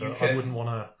 2 on it, but I wouldn't want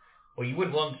to... Well, you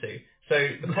would want to. So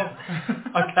the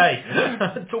Okay,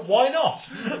 so why not?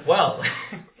 Well,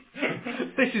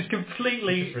 this is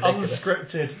completely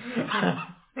unscripted.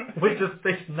 We're just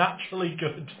this naturally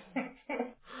good.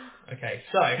 Okay,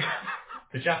 so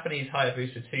the Japanese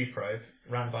Hayabusa 2 probe,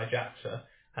 ran by JAXA,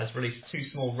 has released 2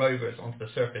 small rovers onto the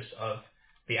surface of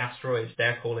the asteroid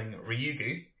they're calling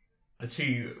Ryugu. The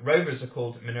 2 rovers are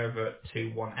called Minerva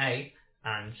 2-1A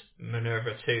and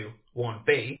Minerva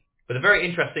 2-1B. But the very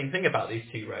interesting thing about these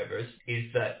 2 rovers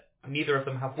is that neither of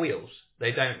them have wheels.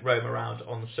 They don't roam around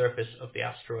on the surface of the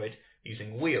asteroid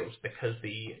using wheels because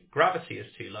the gravity is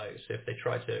too low. So if they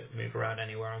try to move around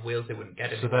anywhere on wheels, they wouldn't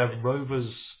get anywhere. So they're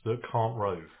rovers that can't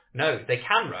rove? No, they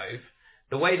can rove.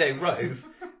 The way they rove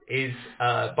is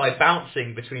by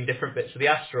bouncing between different bits of the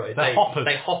asteroid. They're hoppers.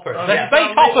 They're hoppers. They're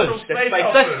space hoppers!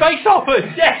 They're space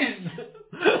hoppers! Yes!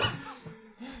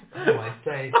 Oh my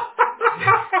days.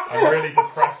 I'm really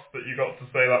depressed that you got to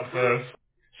say that first.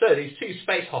 So these 2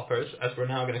 space hoppers, as we're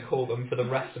now going to call them for the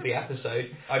rest of the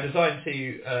episode, are designed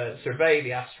to survey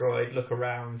the asteroid, look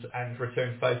around, and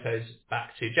return photos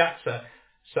back to JAXA.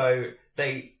 So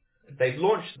they've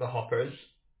launched the hoppers.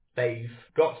 They've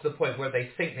got to the point where they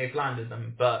think they've landed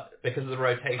them, but because of the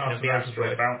rotation of the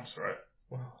asteroid, they bounce, right?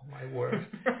 Well, my word.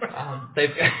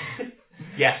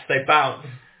 Yes, they bounce.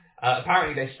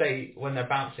 Apparently, when they're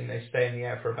bouncing, they stay in the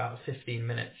air for about 15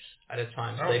 minutes at a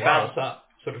time. So they bounce up,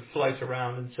 sort of float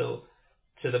around until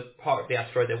to the part of the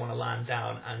asteroid they want to land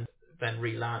down, and then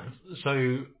re-land.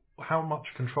 So, how much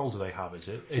control do they have? Is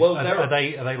it? Well, are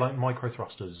they like micro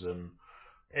thrusters and?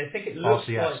 I think it looks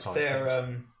RCS like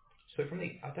they're. So from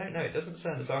the, I don't know, it doesn't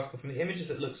say in this article. From the images,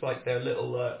 it looks like they're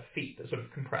little feet that sort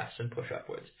of compress and push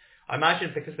upwards. I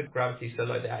imagine because the gravity's so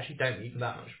low, they actually don't need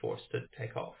that much force to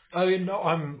take off. Oh, no,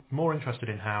 I'm more interested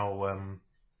in how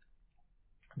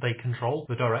they control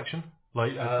the direction.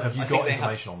 Like, have you got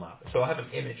information on that? So I have an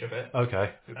image of it.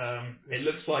 Okay. It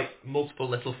looks like multiple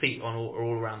little feet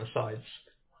all around the sides.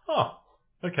 Oh,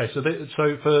 okay.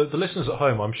 So for the listeners at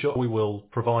home, I'm sure we will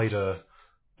provide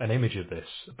an image of this,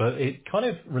 but it kind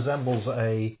of resembles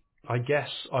I guess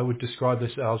I would describe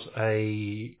this as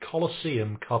a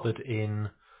Colosseum covered in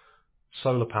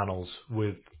solar panels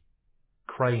with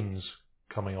cranes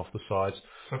coming off the sides.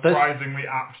 Surprisingly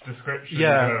apt description.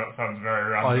 Yeah, that sounds very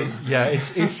random.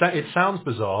 It sounds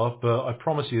bizarre, but I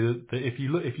promise you that if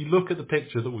you look at the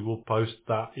picture that we will post,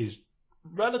 that is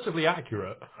relatively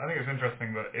accurate. I think it's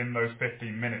interesting that in those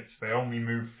 15 minutes, they only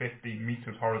move 15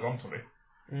 meters horizontally.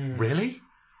 Really?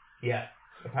 Yeah.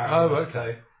 Apparently. Oh,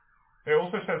 okay. It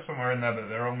also says somewhere in there that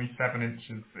they're only 7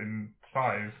 inches in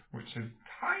size, which is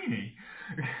tiny.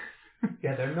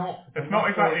 Yeah, they're not. It's not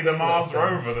exactly the Mars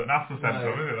rover that NASA sent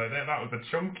No. them, is it? Like, that was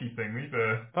a chunky thing. These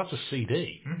are... That's a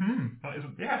CD. That is,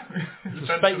 yeah. It's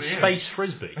a space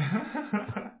frisbee.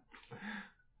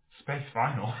 Space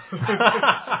vinyl.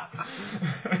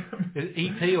 Is it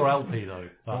EP or LP though?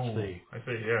 That's I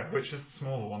see, yeah. Which is the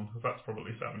smaller one? That's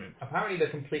probably 7 inches. Apparently they're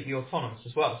completely autonomous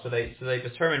as well, so they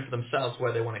determine for themselves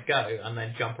where they want to go and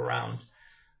then jump around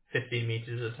 15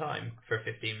 meters at a time for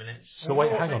 15 minutes. So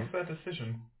wait, what hang makes on. their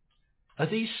decision? Are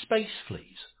these space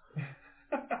fleas?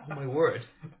 Oh my word.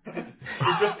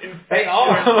 Just They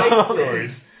are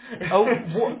asteroids. Oh,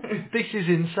 what? This is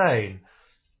insane.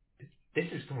 This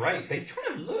is great. They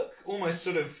kind of look almost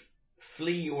sort of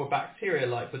flea or bacteria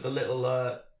like with the little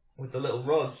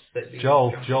rods that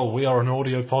Joel, we are an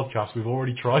audio podcast. We've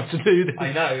already tried to do this.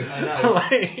 I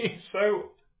know.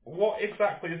 So, what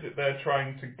exactly is it they're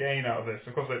trying to gain out of this?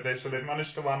 Of course, they've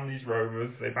managed to land these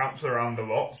rovers. They bounce around a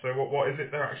lot. So, what is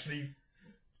it they're actually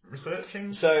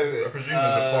researching? So, I presume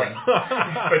there's a point.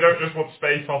 They don't just want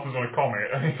space hoppers on a comet.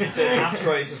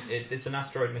 It's an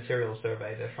asteroid material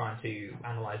survey. They're trying to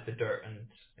analyse the dirt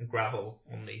and gravel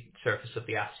on the surface of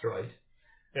the asteroid.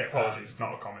 Yeah, apologies,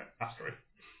 not a comet, asteroid.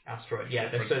 Yeah.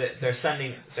 They're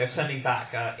sending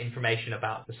back information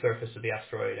about the surface of the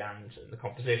asteroid and the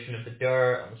composition of the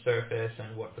dirt on the surface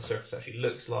and what the surface actually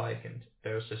looks like, and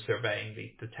they're also surveying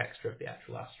the texture of the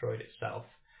actual asteroid itself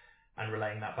and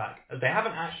relaying that back. They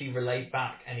haven't actually relayed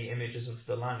back any images of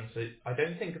the landing, so I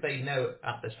don't think they know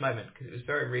at this moment, because it was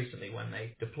very recently when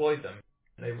they deployed them.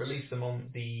 They released them on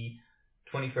the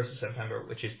 21st of September,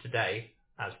 which is today,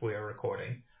 as we are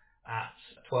recording, at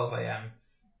 12 a.m.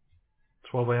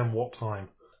 12 a.m. what time?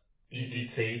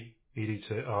 EDT.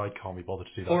 EDT. Oh, I can't be bothered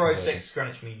to do that. 4:06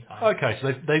 Greenwich Mean Time. Okay,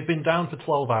 so they've been down for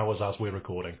 12 hours as we're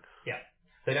recording. Yeah.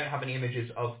 They don't have any images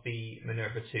of the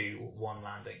Minerva 2-1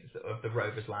 landings, of the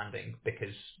rover's landing,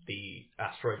 because the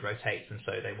asteroid rotates, and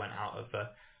so they went out of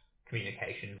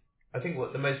communication. I think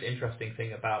what the most interesting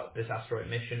thing about this asteroid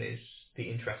mission is the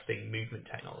interesting movement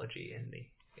technology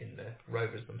in the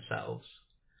rovers themselves.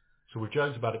 So we've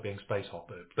joked about it being space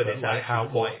hopper, but it's like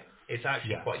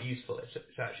actually quite useful.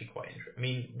 It's actually quite interesting. I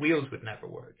mean, wheels would never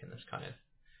work in this kind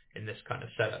of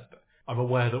setup. I'm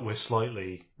aware that we're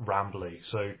slightly rambly,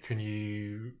 so can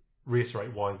you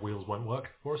reiterate why wheels won't work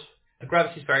for us? The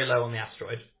gravity is very low on the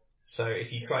asteroid, so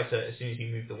if you try to, as soon as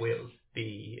you move the wheels,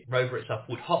 the rover itself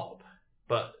would hop,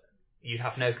 but you'd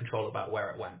have no control about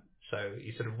where it went. So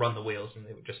you sort of run the wheels and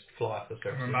they would just fly off the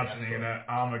surface. I'm imagining an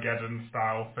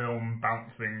Armageddon-style film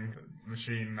bouncing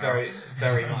machine now. Very,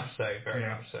 very much so. Very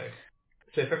Yeah. much so.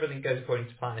 So if everything goes according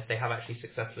to plan, if they have actually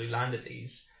successfully landed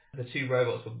these, the two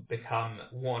robots will become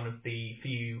one of the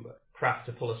few craft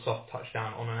to pull a soft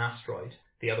touchdown on an asteroid.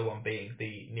 The other one being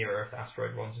the near-Earth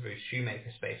asteroid Rendezvous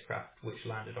Shoemaker spacecraft, which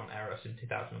landed on Eros in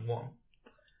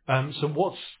 2001. So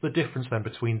what's the difference then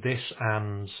between this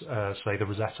and, say, the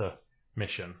Rosetta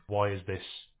mission? Why is this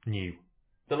new?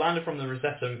 The lander from the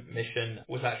Rosetta mission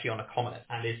was actually on a comet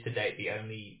and is to date the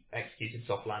only executed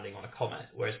soft landing on a comet,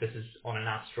 whereas this is on an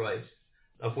asteroid,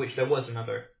 of which there was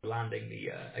another landing, the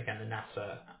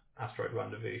NASA asteroid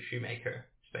Rendezvous Shoemaker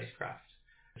spacecraft.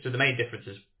 So the main difference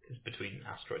is between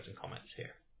asteroids and comets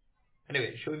here.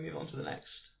 Anyway, shall we move on to the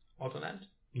next odd on end?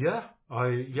 Yes,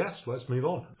 let's move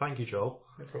on. Thank you, Joel.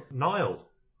 No problem. Niall,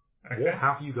 Okay. what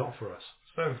have you got for us?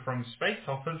 So, from space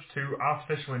hoppers to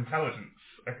artificial intelligence.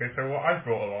 Okay, so what I've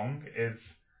brought along is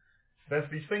there's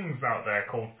these things out there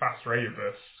called fast radio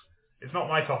bursts. It's not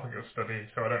my topic of study,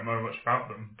 so I don't know much about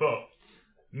them, but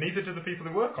neither do the people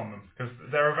who work on them, because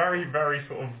they're a very, very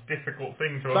sort of difficult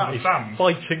thing to understand. That is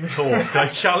fighting talk.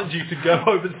 I challenge you to go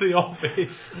over to the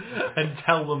office and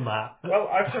tell them that. Well,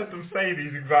 I've heard them say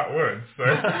these exact words, so...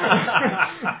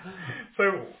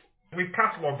 So, we've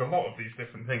catalogued a lot of these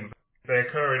different things. They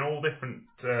occur in all different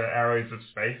areas of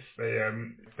space.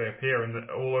 They appear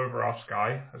all over our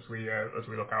sky as we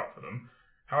look out for them.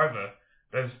 However,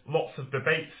 there's lots of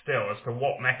debate still as to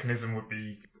what mechanism would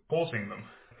be causing them.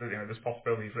 So, there's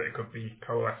possibilities that it could be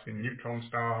coalescing neutron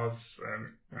stars.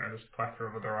 There's a plethora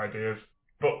of other ideas.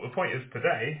 But the point is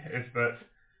today is that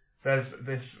there's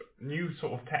this new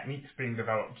sort of techniques being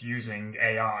developed using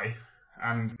AI,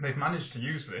 and they've managed to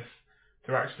use this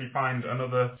to actually find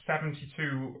another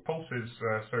 72 pulses,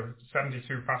 so 72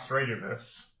 fast radio bursts,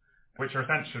 which are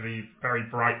essentially very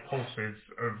bright pulses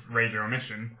of radio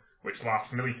emission, which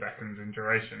last milliseconds in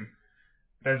duration.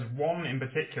 There's one in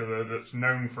particular that's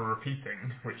known for repeating,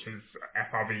 which is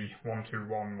FRB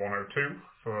 121102,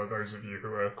 for those of you who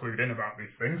are clued in about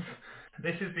these things.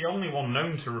 This is the only one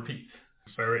known to repeat.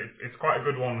 So it's quite a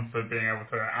good one for being able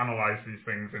to analyse these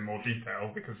things in more detail,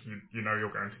 because you know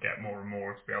you're going to get more and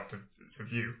more to be able to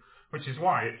view, which is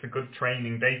why it's a good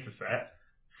training data set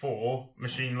for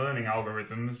machine learning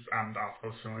algorithms and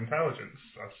artificial intelligence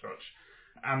as such.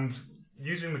 And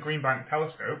using the Green Bank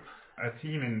telescope, a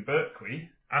team in Berkeley,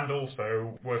 and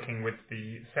also working with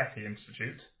the SETI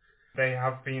Institute, they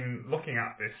have been looking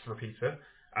at this repeater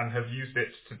and have used it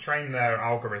to train their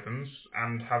algorithms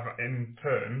and have in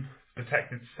turn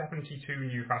detected 72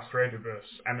 new fast radio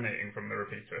bursts emanating from the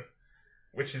repeater,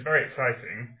 which is very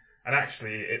exciting. And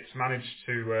actually it's managed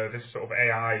to, this sort of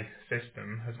AI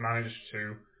system has managed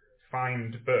to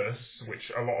find bursts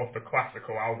which a lot of the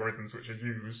classical algorithms which are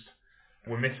used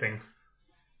were missing.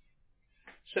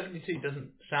 72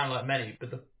 doesn't sound like many, but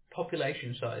the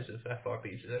population size of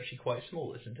FRBs is actually quite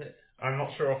small, isn't it? I'm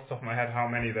not sure off the top of my head how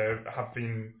many there have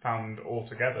been found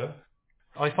altogether.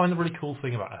 I find the really cool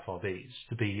thing about FRBs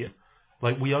to be,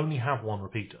 like, we only have one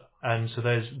repeater, and so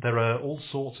there are all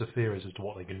sorts of theories as to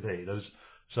what they can be.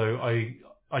 So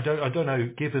I don't know,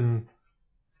 given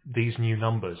these new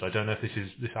numbers, I don't know if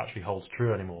this actually holds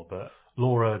true anymore, but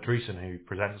Laura Dreesen, who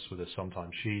presents with us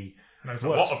sometimes, she knows a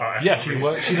lot about FRBs. Yeah,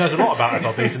 she knows a lot about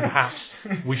FRBs, and perhaps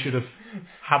we should have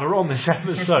had her on this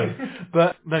episode.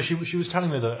 But no, she was telling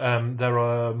me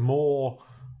that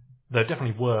there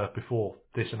definitely were, before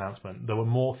this announcement, there were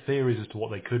more theories as to what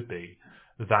they could be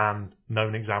than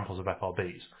known examples of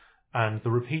FRBs. And the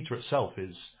repeater itself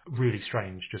is really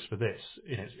strange just for this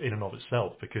in and of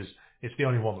itself, because it's the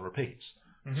only one that repeats.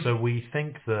 Mm-hmm. So we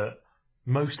think that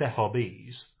most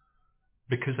FRBs,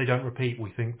 because they don't repeat,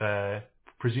 we think they're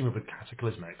presumably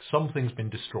cataclysmic. Something's been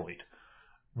destroyed,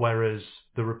 whereas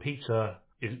the repeater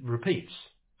repeats.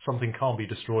 Something can't be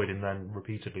destroyed and then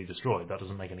repeatedly destroyed. That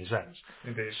doesn't make any sense.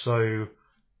 Indeed. So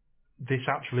this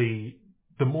actually,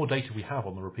 the more data we have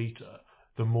on the repeater,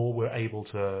 the more we're able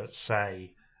to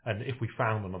say, and if we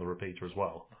found another repeater as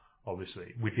well,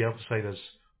 obviously, we'd be able to say there's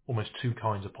almost two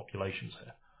kinds of populations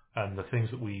here. And the things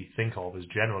that we think of as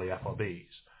generally FRBs,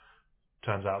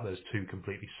 turns out there's two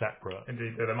completely separate.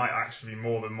 Indeed, there might actually be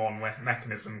more than one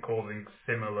mechanism causing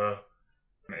similar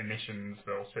emissions,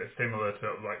 or similar to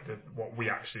what we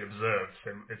actually observed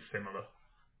is similar.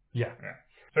 Yeah.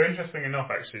 So interesting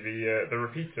enough, actually, the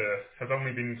repeater has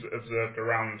only been observed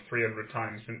around 300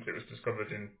 times since it was discovered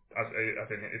as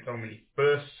in its only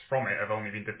bursts from it have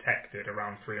only been detected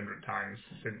around 300 times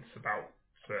since about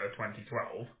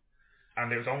 2012. And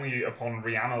it was only upon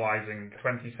reanalyzing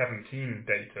 2017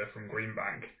 data from Green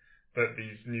Bank that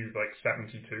these new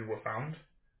 72 were found.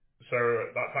 So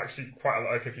that's actually quite a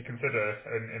lot. If you consider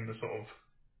in the sort of,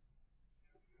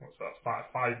 what's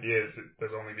that, 5 years,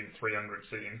 there's only been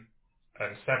 300 seen,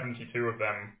 and 72 of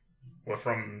them were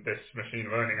from this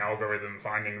machine learning algorithm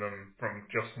finding them from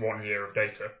just 1 year of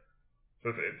data.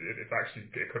 So it's actually,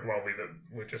 it could well be that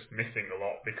we're just missing a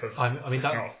lot because I mean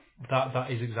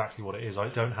that is exactly what it is. I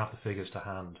don't have the figures to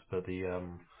hand, but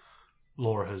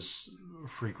Laura has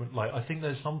I think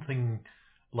there's something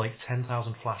like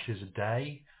 10,000 flashes a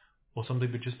day or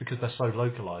something, but just because they're so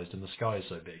localized and the sky is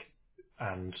so big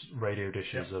and radio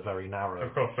dishes are very narrow.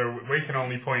 Of course, so we can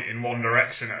only point in one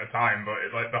direction at a time, but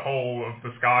the whole of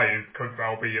the sky could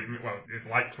well be, it's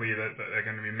likely that they're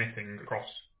going to be emitting across.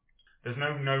 There's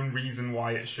no known reason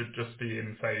why it should just be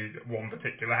in, say, one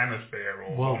particular hemisphere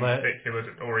or one particular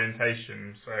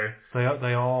orientation. So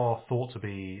they are thought to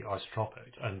be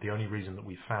isotropic, and the only reason that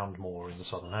we found more in the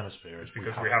southern hemisphere is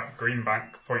because we have Green Bank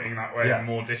pointing that way and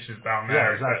more dishes down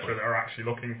there, exactly. etc., that are actually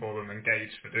looking for them,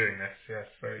 engaged for doing this. Yes,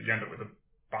 so you end up with a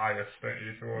bias, don't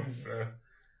you,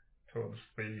 towards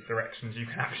the directions you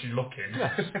can actually look in.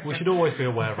 Yes, we should always be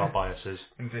aware of our biases.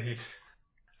 Indeed.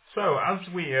 So, as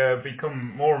we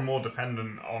become more and more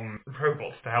dependent on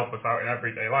robots to help us out in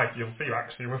everyday life, you'll see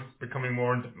actually we're becoming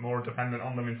more and more dependent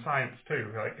on them in science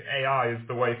too. Like, AI is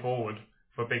the way forward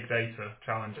for big data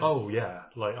challenges. Oh yeah,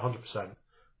 100%.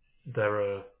 There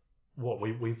are,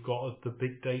 we've got the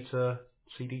big data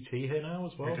CDT here now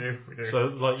as well? We do. So,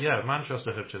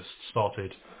 Manchester have just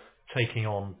started taking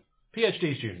on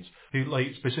PhD students who,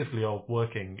 specifically are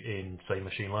working in, say,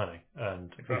 machine learning.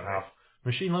 And we have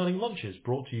machine learning lunches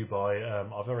brought to you by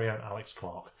our very own Alex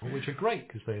Clark, which are great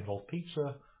because they involve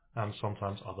pizza and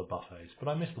sometimes other buffets. But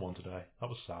I missed the one today. That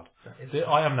was sad.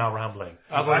 I am now rambling.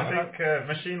 I think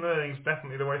machine learning is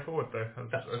definitely the way forward, though.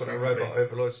 That's what our robot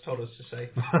overlords told us to say.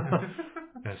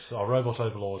 Yes, our robot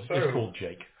overlord is called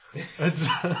Jake.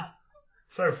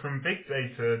 So from big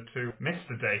data to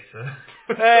Mr. Data.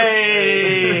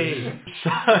 Hey!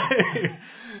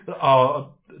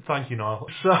 Thank you, Niall.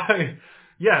 So,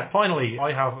 yeah, finally,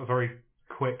 I have a very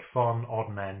quick, fun, odd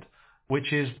and end,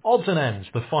 which is Odds and Ends,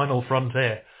 the final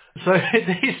frontier. So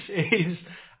this is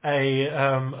a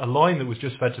line that was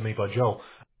just fed to me by Joel.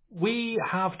 We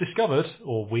have discovered,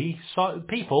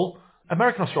 people,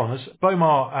 American astronomers,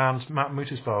 Bomar and Matt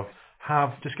Mutisbov,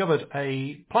 have discovered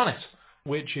a planet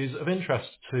which is of interest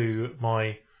to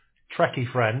my Trekkie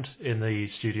friend in the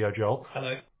studio, Joel.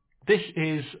 Hello. This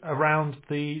is around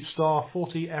the star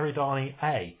 40 Eridani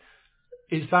A.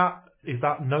 Is that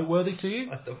noteworthy to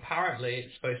you? Apparently,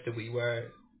 it's supposed to be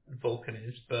where Vulcan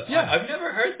is, but Yeah. I've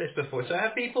never heard this before. So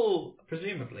have people,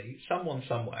 presumably, someone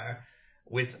somewhere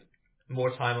with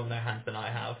more time on their hands than I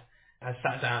have, has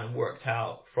sat down and worked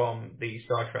out from the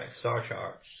Star Trek star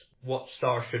charts what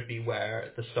star should be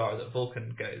where the star that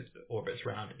Vulcan orbits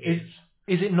around is.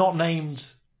 Is it not named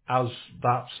as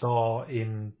that star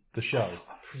in the show?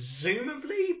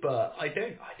 Presumably, but I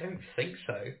don't think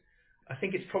so. I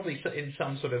think it's probably in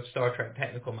some sort of Star Trek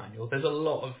technical manual. There's a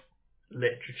lot of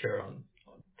literature on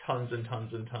tons and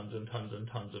tons and tons and tons and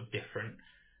tons of different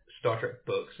Star Trek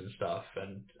books and stuff,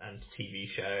 and TV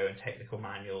show and technical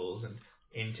manuals and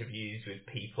interviews with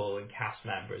people and cast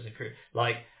members and crew.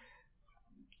 Like,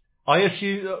 I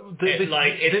assume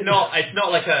it's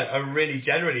not like a really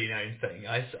generally known thing.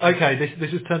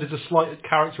 This has turned into a slight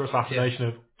character assassination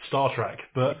of Star Trek,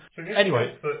 but So this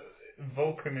anyway. says that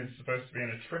Vulcan is supposed to be in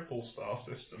a triple star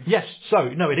system. Yes,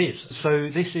 it is. So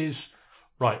this is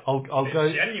right. I'll go.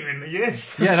 It genuinely is.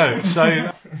 Yeah,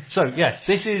 no. So yes,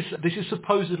 this is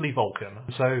supposedly Vulcan.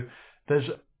 So there's.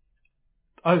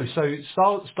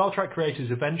 Star Trek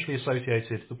creators eventually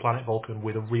associated the planet Vulcan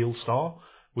with a real star,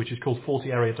 which is called 40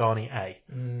 Eridani A.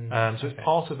 So it's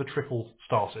part of a triple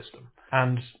star system.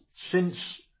 And since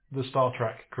the Star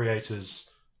Trek creators,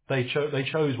 they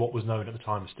chose what was known at the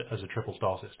time as a triple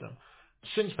star system.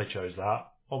 Since they chose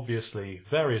that, obviously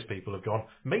various people have gone,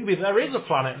 maybe there is a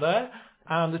planet there,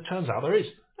 and it turns out there is.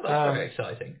 That's very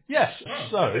exciting. Yes.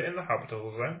 So is it in the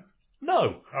habitable zone?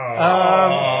 no.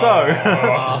 Oh.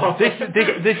 So this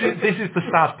is the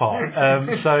sad part.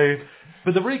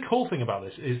 But the really cool thing about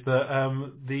this is that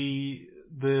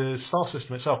the star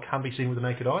system itself can be seen with the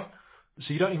naked eye.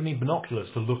 So you don't even need binoculars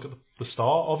to look at the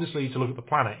star. Obviously, to look at the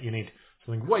planet, you need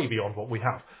something way beyond what we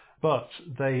have. But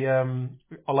they on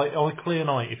a clear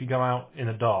night, if you go out in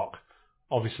the dark,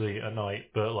 obviously at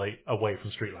night, but like away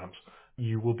from street lamps,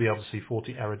 you will be able to see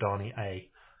 40 Eridani A.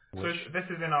 So this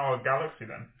is in our galaxy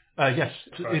then? Yes,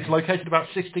 it's located about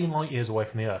 16 light years away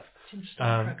from the Earth. It's in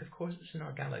Star Trek, of course, it's in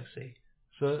our galaxy.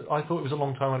 So I thought it was a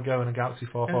long time ago in a galaxy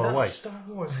far, far away. Star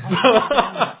Wars.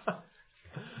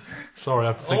 Sorry,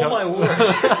 I think my word.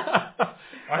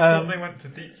 I thought they went to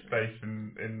deep space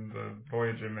in the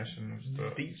Voyager missions.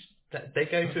 But They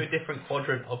go to a different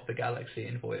quadrant of the galaxy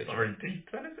in Voyager. not very deep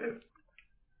then, is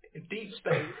it? Deep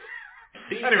space.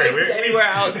 Deep Anyway, space is anywhere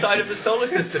outside of the solar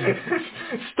system.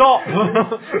 Stop!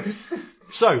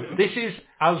 So, this is,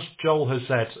 as Joel has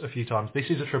said a few times, this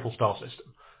is a triple star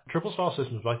system. Triple star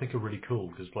systems I think are really cool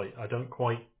because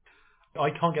I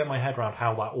can't get my head around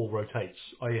how that all rotates.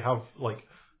 I have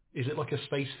is it like a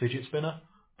space fidget spinner?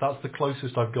 That's the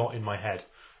closest I've got in my head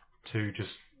to just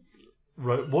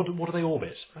what do they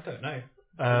orbit? I don't know.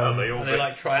 They they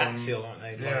like triaxial, aren't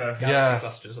they? Yeah. Like galaxy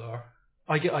clusters are.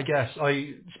 I guess.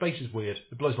 Space is weird.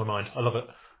 It blows my mind. I love it.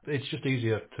 It's just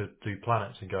easier to do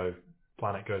planets and go,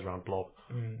 planet goes around blob,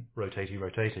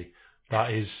 rotatey.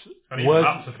 That is... And even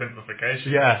that's a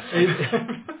simplification. Yeah.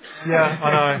 Yeah,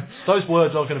 I know. Those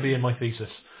words are going to be in my thesis.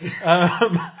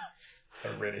 I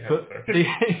really hope so.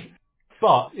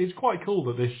 But it's quite cool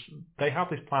that they have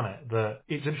this planet that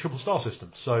it's in a triple star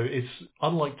system. So it's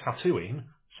unlike Tatooine,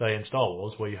 say in Star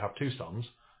Wars, where you have 2 suns.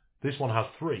 This one has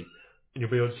 3. And you'll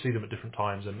be able to see them at different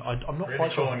times. And I'm not really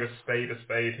quite sure. calling a spade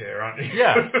here, aren't you?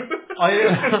 Yeah.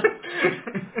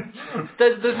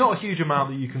 There's not a huge amount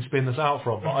that you can spin this out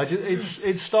from, but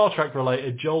it's Star Trek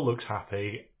related. Joel looks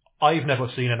happy. I've never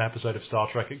seen an episode of Star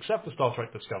Trek except for Star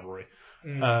Trek Discovery. So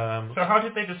how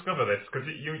did they discover this? Because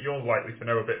you're likely to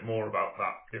know a bit more about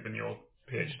that, given your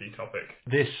PhD topic.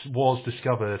 This was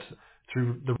discovered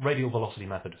through the radial velocity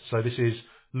method. So this is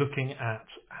looking at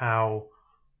how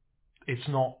it's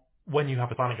not, when you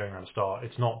have a planet going around a star,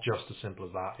 it's not just as simple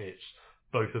as that. It's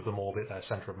both of them orbit their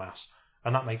centre of mass.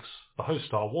 And that makes the host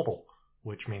star wobble,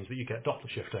 which means that you get Doppler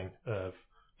shifting of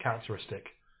characteristic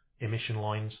emission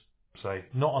lines. So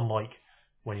not unlike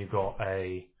when you've got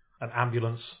an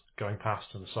ambulance going past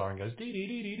and the siren goes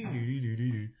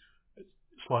dee-dee-dee-dee-dee-dee-dee-dee. It's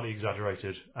slightly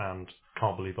exaggerated and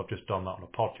can't believe I've just done that on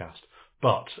a podcast.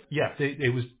 But yeah,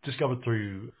 it was discovered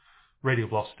through radial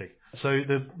velocity. So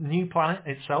the new planet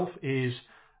itself is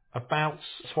about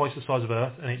twice the size of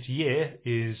Earth, and its year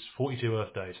is 42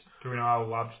 Earth days. Do we know how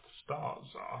large the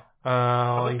stars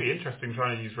are? It would be interesting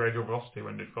trying to use radial velocity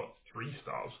when they've got 3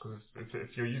 stars, because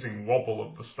if you're using wobble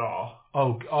of the star.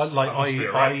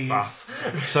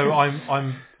 So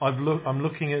I'm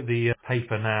looking at the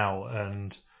paper now,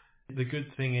 and the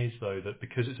good thing is though that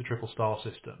because it's a triple star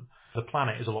system, the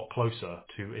planet is a lot closer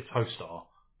to its host star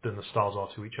than the stars are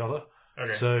to each other.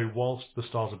 Okay. So whilst the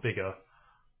stars are bigger,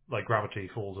 like gravity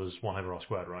falls as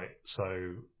 1/r², right?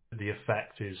 So the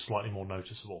effect is slightly more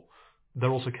noticeable. They're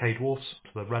also K-dwarfs,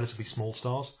 so they're relatively small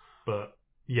stars. But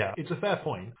yeah, it's a fair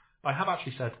point. I have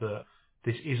actually said that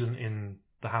this isn't in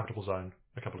the habitable zone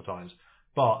a couple of times,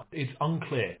 but it's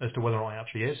unclear as to whether or not it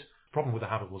actually is. The problem with the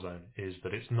habitable zone is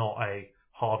that it's not a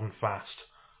hard and fast,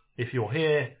 if you're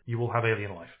here, you will have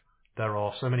alien life. There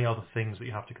are so many other things that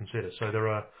you have to consider. So there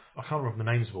are, I can't remember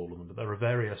the names of all of them, but there are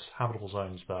various habitable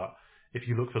zones that if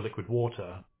you look for liquid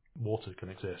water, water can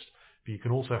exist. But you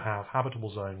can also have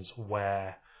habitable zones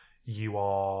where you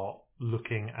are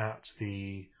looking at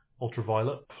the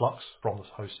ultraviolet flux from the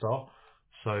host star.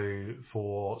 So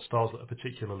for stars that are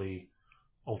particularly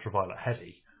ultraviolet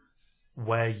heavy,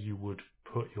 where you would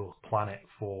put your planet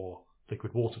for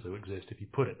liquid water to exist, if you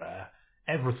put it there,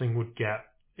 everything would get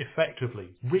effectively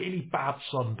really bad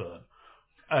sunburn.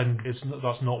 And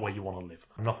that's not where you want to live.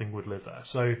 Nothing would live there.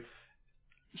 So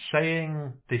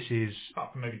saying this is...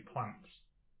 Apart from maybe plants.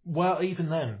 Well, even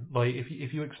then, like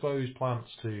if you expose plants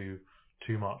to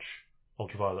too much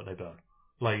ultraviolet, they burn.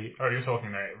 Like, you're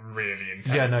talking like really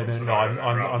intense. Yeah, no.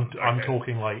 I'm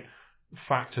talking like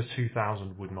factor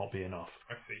 2000 would not be enough.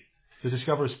 I see. The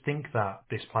discoverers think that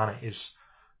this planet is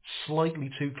slightly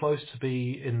too close to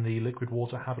be in the liquid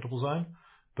water habitable zone,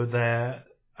 but they're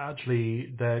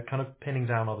kind of pinning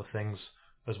down other things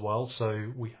as well.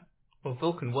 So Well,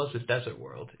 Vulcan was a desert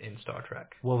world in Star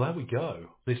Trek. Well, there we go.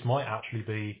 This might actually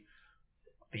be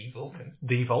The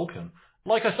Vulcan.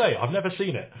 Like I say, I've never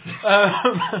seen it.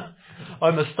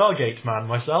 I'm a Stargate man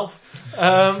myself.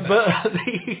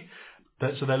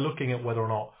 So they're looking at whether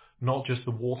or not just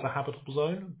the water habitable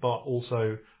zone, but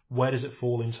also where does it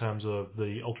fall in terms of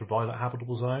the ultraviolet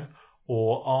habitable zone,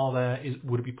 or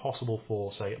would it be possible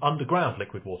for, say, underground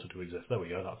liquid water to exist? There we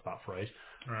go. That's that phrase.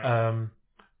 Right.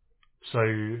 So,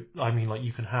 I mean, like,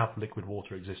 you can have liquid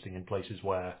water existing in places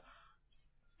where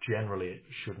generally it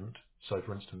shouldn't. So,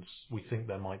 for instance, we think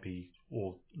there might be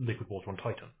liquid water on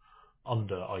Titan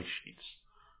under ice sheets.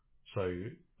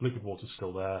 So, liquid water's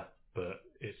still there, but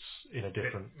it's in a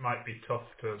different... It might be tough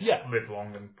to live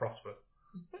long and prosper.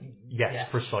 Yes,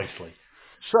 precisely.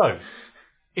 So,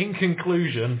 in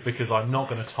conclusion, because I'm not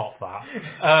going to top that,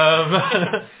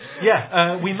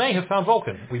 we may have found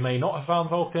Vulcan. We may not have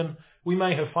found Vulcan. We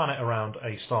may have found it around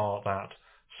a star that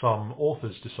some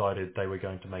authors decided they were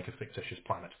going to make a fictitious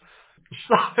planet.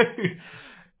 So,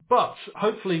 but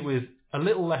hopefully with a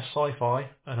little less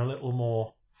sci-fi and a little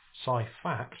more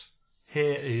sci-fact,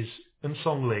 here is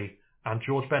Eun Lee and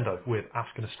George Bendo with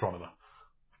Ask an Astronomer.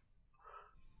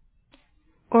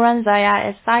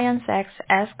 Uranzaya at ScienceX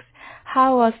asks,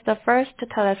 how was the first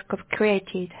telescope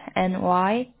created and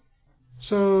why?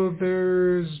 So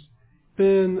there's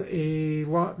been a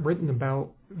lot written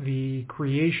about the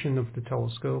creation of the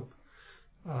telescope.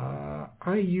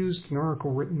 I used an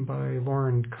article written by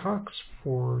Lauren Cox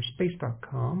for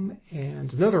Space.com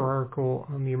and another article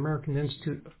on the American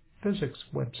Institute of Physics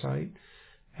website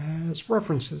as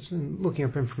references in looking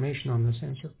up information on this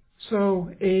answer.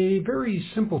 So a very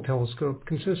simple telescope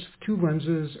consists of 2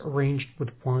 lenses arranged with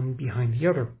one behind the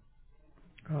other.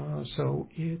 So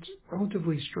it's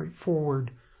relatively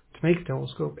straightforward to make a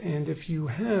telescope, and if you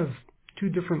have 2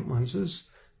 different lenses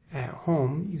at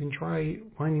home, you can try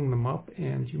lining them up,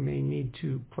 and you may need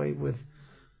to play with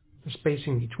the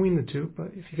spacing between the 2,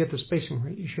 but if you get the spacing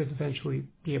right, you should eventually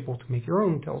be able to make your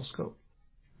own telescope.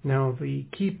 Now, the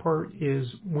key part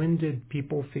is, when did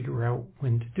people figure out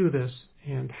when to do this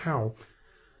and how?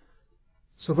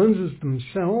 So lenses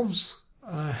themselves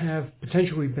have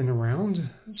potentially been around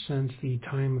since the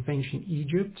time of ancient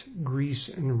Egypt, Greece,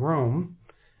 and Rome,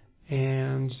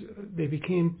 and they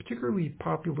became particularly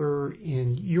popular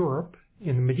in Europe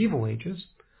in the medieval ages.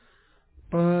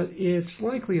 But it's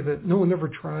likely that no one ever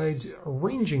tried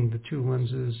arranging the 2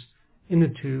 lenses in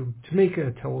the tube to make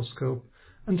a telescope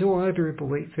until either the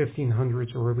late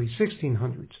 1500s or early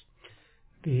 1600s.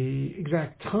 The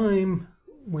exact time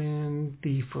when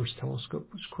the first telescope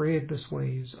was created this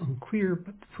way is unclear,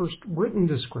 but the first written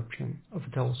description of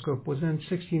a telescope was in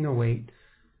 1608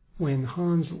 when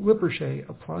Hans Lippershey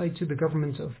applied to the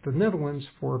government of the Netherlands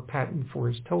for a patent for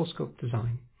his telescope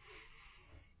design.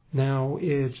 Now,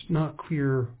 it's not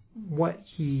clear what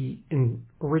he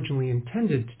originally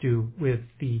intended to do with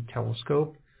the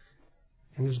telescope,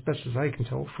 and as best as I can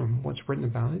tell from what's written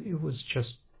about it, it was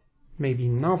just maybe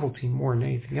novelty more than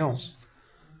anything else.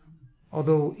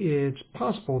 Although it's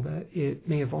possible that it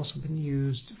may have also been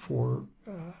used for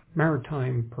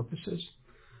maritime purposes,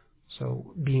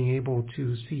 so being able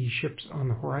to see ships on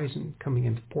the horizon coming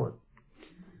into port.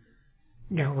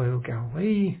 Galileo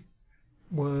Galilei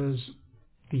was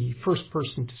the first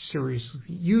person to seriously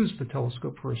use the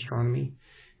telescope for astronomy,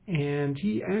 and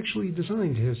he actually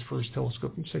designed his first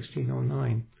telescope in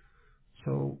 1609.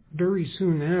 So very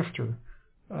soon after,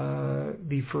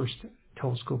 the first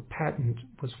telescope patent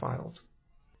was filed.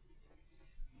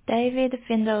 David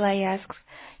Findelay asks,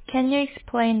 can you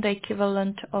explain the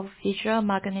equivalent of visual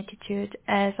magnitude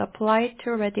as applied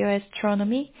to radio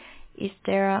astronomy? Is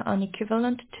there an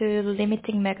equivalent to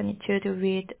limiting magnitude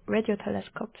with radio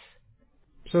telescopes?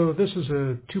 So this is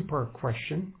a two-part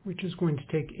question, which is going to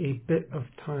take a bit of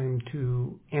time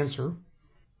to answer.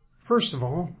 First of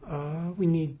all, we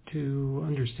need to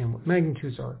understand what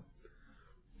magnitudes are.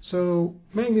 So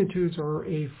magnitudes are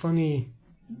a funny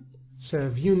set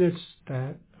of units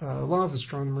that a lot of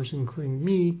astronomers, including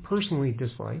me, personally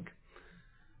dislike.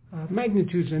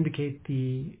 Magnitudes indicate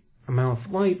the amount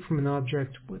of light from an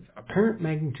object, with apparent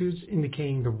magnitudes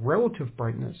indicating the relative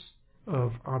brightness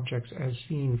of objects as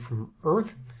seen from Earth,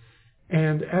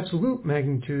 and absolute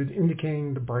magnitude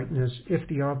indicating the brightness if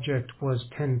the object was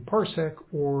 10 parsec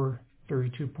or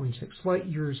 32.6 light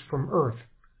years from Earth,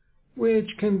 which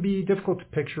can be difficult to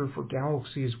picture for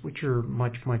galaxies which are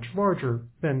much, much larger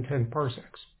than 10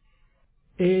 parsecs.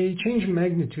 A change in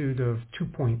magnitude of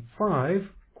 2.5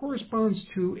 corresponds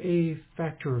to a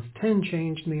factor of 10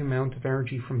 change in the amount of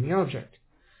energy from the object.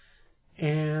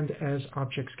 And as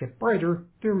objects get brighter,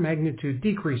 their magnitude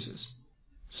decreases.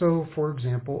 So, for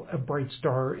example, a bright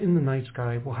star in the night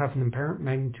sky will have an apparent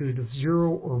magnitude of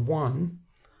 0 or 1,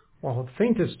 while the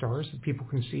faintest stars that people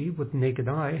can see with the naked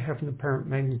eye have an apparent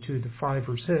magnitude of 5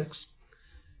 or 6,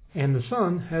 and the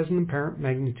sun has an apparent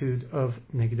magnitude of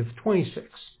negative 26.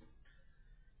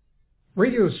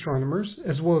 Radio astronomers,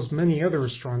 as well as many other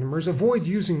astronomers, avoid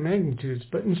using magnitudes,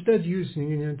 but instead use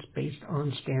units based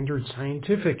on standard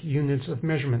scientific units of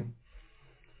measurement.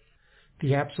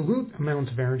 The absolute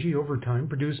amount of energy over time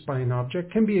produced by an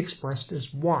object can be expressed as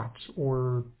watts,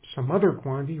 or some other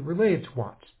quantity related to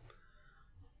watts.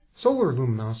 Solar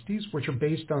luminosities, which are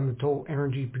based on the total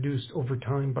energy produced over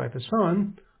time by the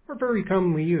sun, are very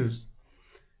commonly used.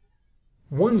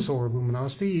 One solar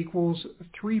luminosity equals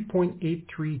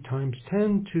 3.83 times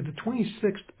 10 to the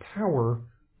 26th power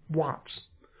watts,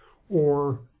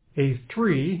 or a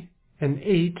 3, an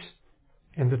 8,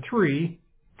 and a 3,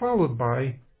 followed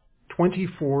by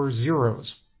 24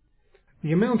 zeros.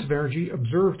 The amount of energy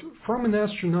observed from an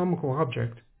astronomical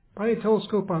object by a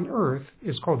telescope on Earth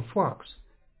is called flux,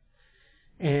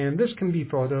 and this can be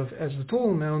thought of as the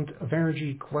total amount of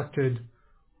energy collected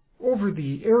over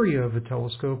the area of a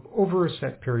telescope over a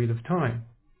set period of time.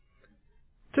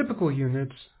 Typical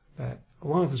units that a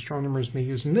lot of astronomers may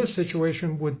use in this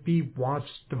situation would be watts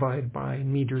divided by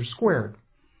meters squared.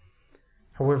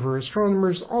 However,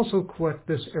 astronomers also collect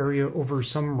this area over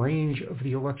some range of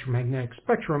the electromagnetic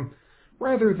spectrum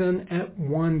rather than at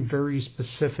one very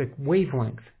specific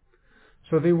wavelength.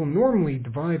 So they will normally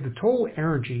divide the total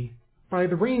energy by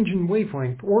the range in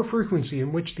wavelength or frequency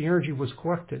in which the energy was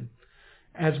collected,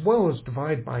 as well as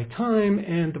divide by time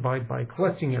and divide by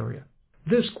collecting area.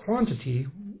 This quantity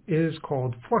is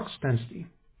called flux density.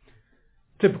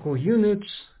 Typical units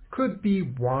could be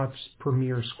watts per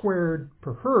meter squared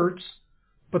per hertz,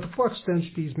 but the flux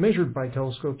densities measured by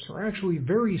telescopes are actually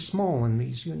very small in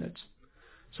these units.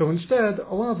 So instead,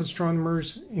 a lot of astronomers,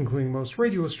 including most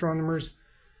radio astronomers,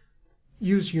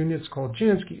 use units called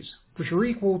Janskys, which are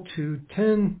equal to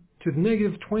 10 to the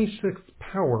negative 26th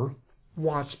power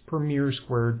watts per meter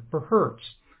squared per hertz,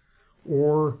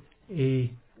 or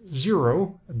a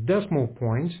 0, a decimal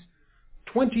point,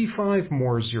 25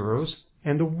 more zeros,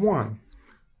 and a 1.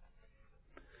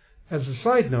 As a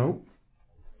side note,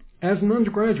 as an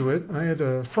undergraduate, I had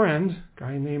a friend, a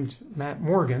guy named Matt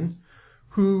Morgan,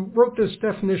 who wrote this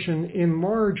definition in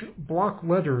large block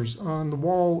letters on the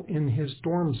wall in his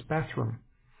dorm's bathroom.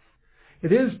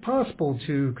 It is possible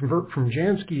to convert from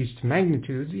Janskys to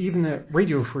magnitudes, even at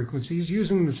radio frequencies,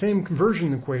 using the same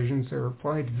conversion equations that are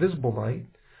applied to visible light,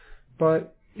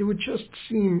 but it would just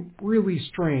seem really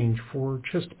strange for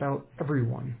just about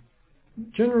everyone.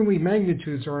 Generally,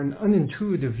 magnitudes are an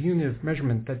unintuitive unit of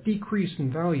measurement that decrease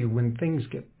in value when things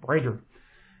get brighter.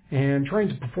 And trying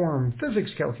to perform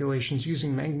physics calculations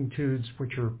using magnitudes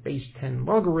which are base 10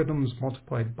 logarithms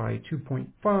multiplied by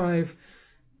 2.5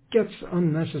 gets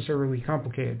unnecessarily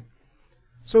complicated.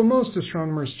 So most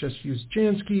astronomers just use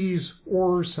Janskys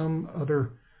or some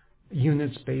other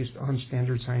units based on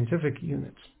standard scientific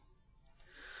units.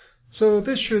 So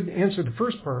this should answer the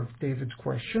first part of David's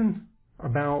question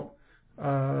about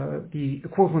the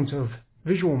equivalent of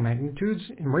visual magnitudes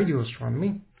in radio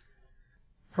astronomy.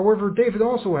 However, David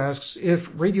also asks if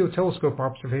radio telescope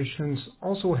observations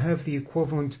also have the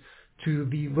equivalent to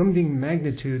the limiting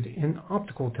magnitude in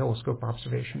optical telescope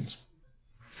observations.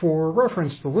 For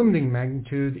reference, the limiting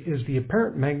magnitude is the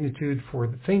apparent magnitude for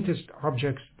the faintest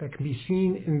objects that can be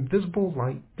seen in visible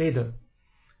light data.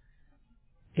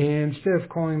 And instead of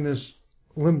calling this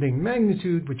limiting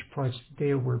magnitude, which applies to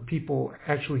data where people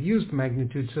actually use the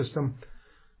magnitude system,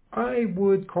 I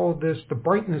would call this the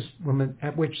brightness limit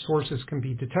at which sources can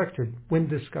be detected when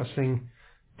discussing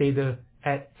data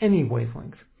at any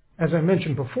wavelength. As I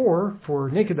mentioned before, for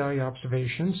naked eye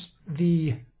observations,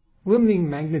 the limiting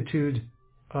magnitude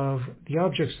of the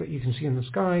objects that you can see in the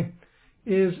sky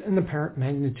is an apparent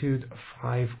magnitude of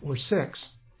 5 or 6.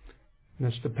 And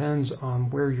this depends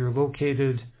on where you're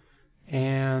located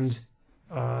and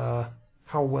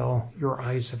how well your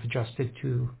eyes have adjusted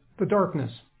to the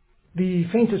darkness. The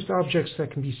faintest objects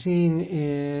that can be seen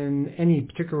in any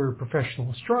particular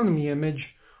professional astronomy image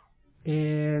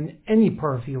in any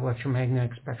part of the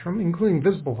electromagnetic spectrum, including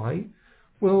visible light,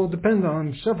 will depend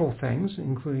on several things,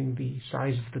 including the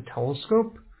size of the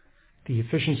telescope, the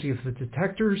efficiency of the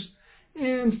detectors,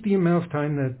 and the amount of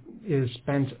time that is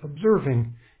spent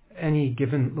observing any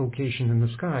given location in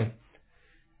the sky.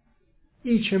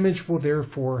 Each image will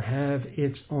therefore have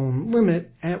its own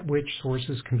limit at which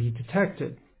sources can be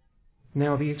detected.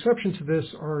 Now, the exception to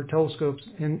this are telescopes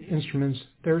and instruments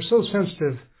that are so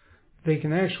sensitive they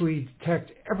can actually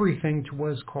detect everything to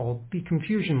what is called the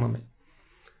confusion limit.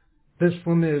 This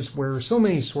limit is where so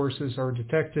many sources are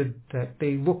detected that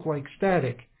they look like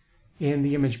static in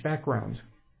the image background.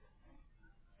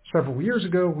 Several years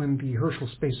ago, when the Herschel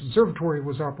Space Observatory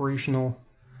was operational,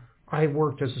 I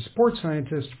worked as a support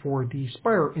scientist for the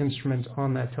Spire instrument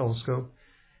on that telescope,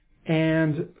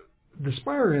 and the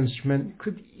Spire instrument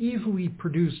could easily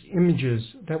produce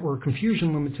images that were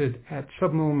confusion limited at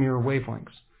submillimeter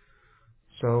wavelengths.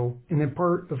 So in a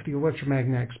part of the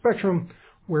electromagnetic spectrum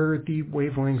where the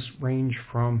wavelengths range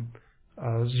from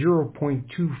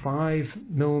 0.25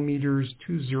 millimeters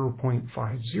to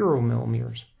 0.50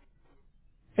 millimeters.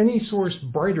 Any source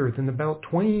brighter than about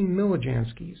 20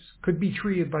 millijanskys could be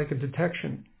treated like a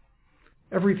detection.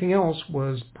 Everything else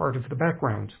was part of the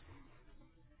background.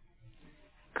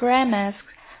 Graham asks,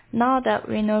 now that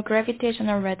we know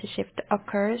gravitational redshift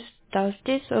occurs, does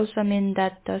this also mean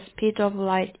that the speed of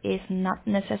light is not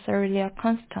necessarily a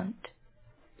constant?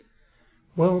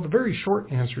 Well, the very short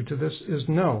answer to this is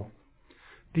no.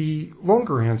 The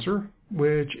longer answer,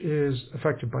 which is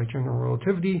affected by general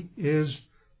relativity, is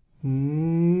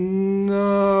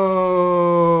no.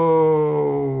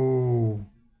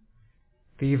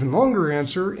 The even longer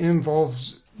answer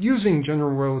involves using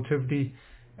general relativity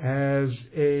as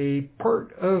a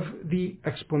part of the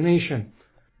explanation.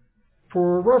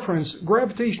 For reference,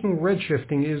 gravitational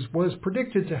redshifting was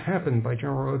predicted to happen by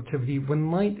general relativity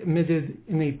when light emitted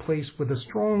in a place with a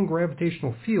strong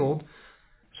gravitational field,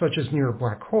 such as near a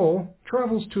black hole,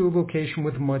 travels to a location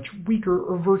with a much weaker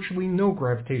or virtually no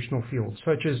gravitational field,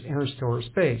 such as interstellar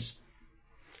space.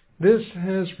 This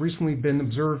has recently been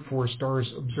observed for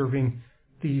stars observing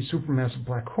the supermassive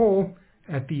black hole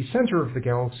at the center of the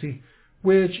galaxy,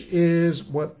 which is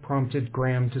what prompted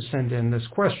Graham to send in this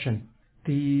question.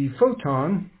 The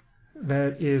photon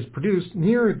that is produced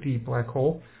near the black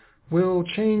hole will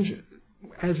change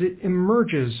as it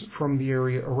emerges from the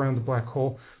area around the black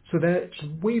hole so that its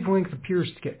wavelength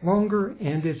appears to get longer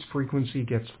and its frequency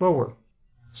gets lower.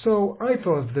 So I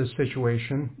thought of this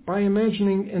situation by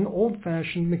imagining an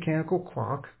old-fashioned mechanical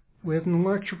clock with an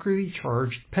electrically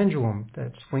charged pendulum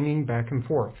that's swinging back and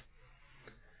forth.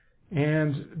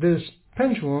 And this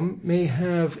pendulum may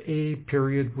have a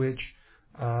period which,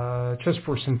 just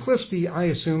for simplicity, I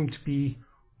assume to be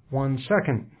 1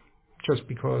 second, just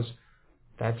because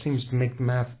that seems to make the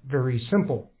math very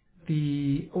simple.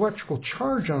 The electrical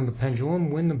charge on the pendulum,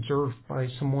 when observed by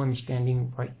someone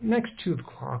standing right next to the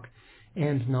clock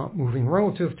and not moving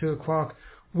relative to the clock,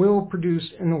 will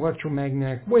produce an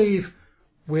electromagnetic wave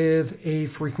with a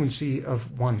frequency of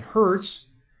 1 hertz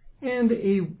and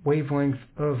a wavelength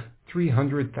of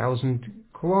 300,000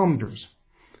 kilometers.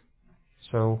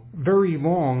 So very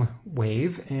long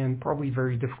wave and probably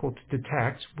very difficult to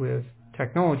detect with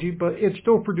technology, but it's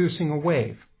still producing a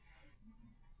wave.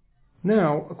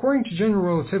 Now, according to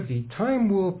general relativity, time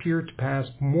will appear to pass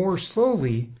more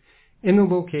slowly in a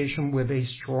location with a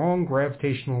strong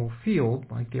gravitational field,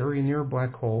 like the area near a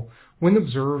black hole, when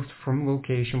observed from a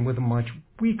location with a much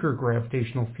weaker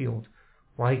gravitational field,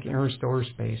 like interstellar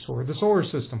space or the solar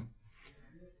system.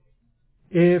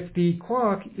 If the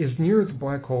clock is near the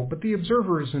black hole but the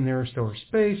observer is in interstellar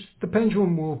space, the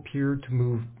pendulum will appear to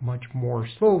move much more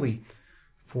slowly.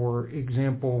 For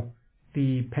example,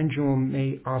 the pendulum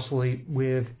may oscillate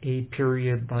with a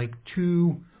period like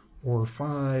 2 or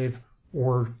 5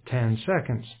 or 10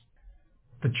 seconds.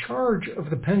 The charge of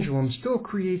the pendulum still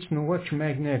creates an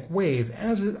electromagnetic wave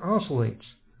as it oscillates,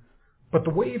 but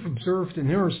the wave observed in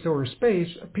interstellar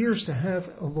space appears to have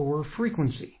a lower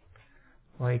frequency,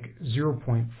 like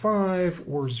 0.5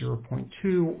 or 0.2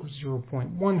 or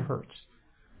 0.1 hertz.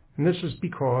 And this is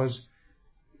because,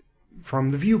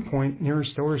 from the viewpoint in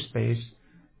interstellar space,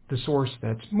 the source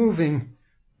that's moving,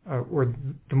 or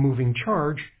the moving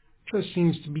charge, just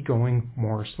seems to be going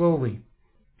more slowly.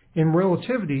 In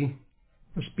relativity,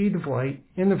 the speed of light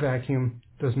in the vacuum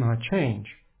does not change.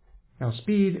 Now,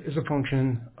 speed is a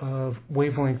function of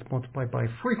wavelength multiplied by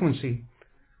frequency.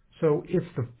 So if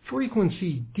the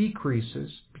frequency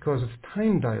decreases because of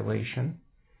time dilation,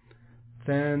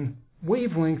 then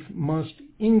wavelength must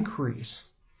increase.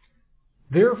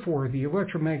 Therefore, the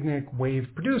electromagnetic wave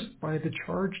produced by the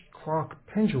charged clock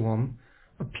pendulum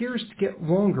appears to get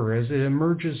longer as it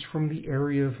emerges from the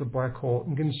area of the black hole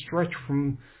and can stretch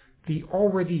from the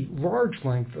already large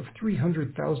length of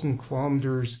 300,000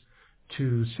 kilometers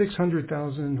to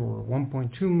 600,000 or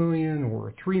 1.2 million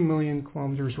or 3 million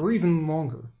kilometers or even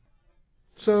longer.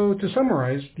 So, to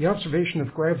summarize, the observation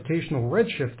of gravitational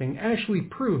redshifting actually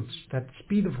proves that the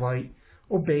speed of light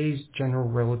obeys general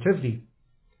relativity.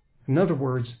 In other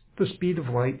words, the speed of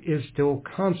light is still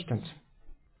constant.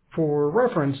 For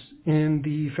reference, in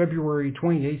the February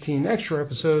 2018 Extra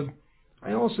episode,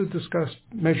 I also discussed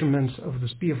measurements of the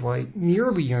speed of light in the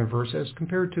early universe as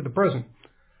compared to the present.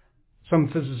 Some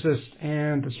physicists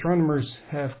and astronomers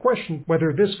have questioned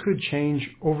whether this could change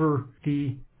over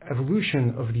the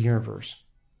evolution of the universe.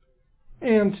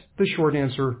 And the short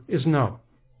answer is no.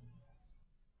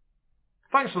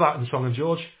 Thanks for that, Nsong and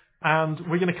George. And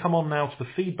we're going to come on now to the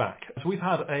feedback. So we've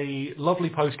had a lovely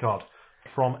postcard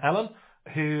from Ellen,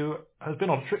 who has been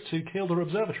on a trip to Kielder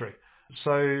Observatory.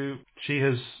 So she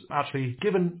has actually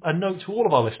given a note to all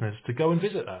of our listeners to go and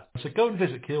visit her. So go and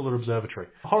visit Kielder Observatory.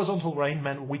 Horizontal rain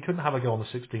meant we couldn't have a go on the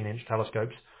 16-inch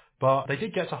telescopes, but they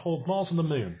did get to hold Mars and the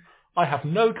Moon. I have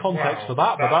no context for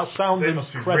that, but that sounds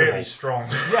incredible. Really strong.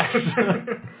 Yes.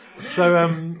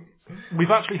 So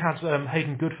we've actually had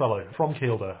Hayden Goodfellow from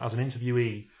Kielder as an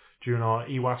interviewee during our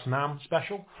EWAS NAM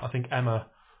special. I think Emma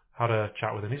had a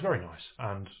chat with him. He's very nice,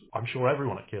 and I'm sure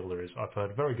everyone at Kielder is. I've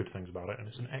heard very good things about it, and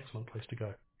it's an excellent place to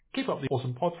go. Keep up the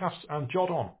awesome podcasts and Jod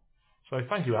on. So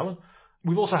thank you, Ellen.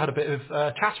 We've also had a bit of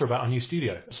chatter about our new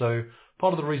studio. So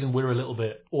part of the reason we're a little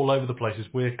bit all over the place is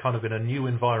we're kind of in a new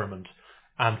environment,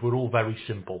 and we're all very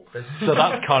simple. So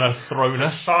that's kind of thrown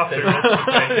us.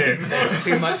 There's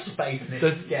too much space and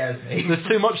it scares me. There's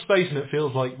too much space and it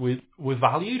feels like we're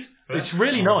valued. It's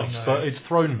really nice, but it's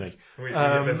thrown me.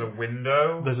 There's a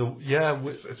window.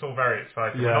 It's all very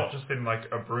exciting. Yeah. We're not just in like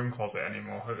a broom closet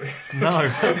anymore.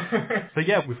 No. But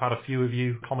yeah, we've had a few of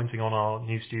you commenting on our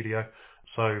new studio.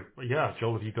 So yeah,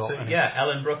 Joel, have you got any? Yeah,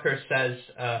 Ellen Brooker says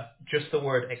just the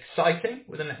word exciting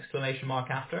with an exclamation mark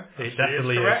after. It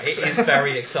definitely is. It is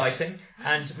very exciting.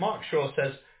 And Mark Shaw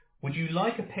says, would you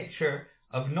like a picture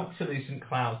of noctilucent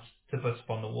clouds to put up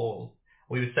on the wall?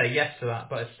 We would say yes to that,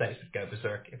 but aesthetics would go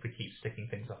berserk if we keep sticking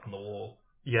things up on the wall.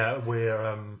 Yeah,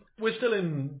 we're still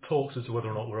in talks as to whether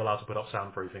or not we're allowed to put up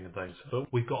soundproofing and things.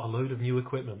 But we've got a load of new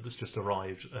equipment that's just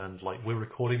arrived, and like we're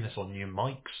recording this on new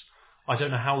mics. I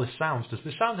don't know how this sounds. Does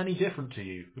this sound any different to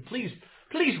you? Please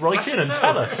write in and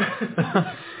tell us.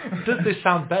 Does this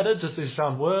sound better? Does this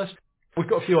sound worse? We've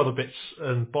got a few other bits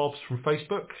and bobs from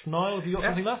Facebook. Niall, have you got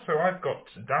something there? So I've got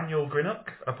Daniel Grinnock.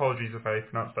 Apologies if I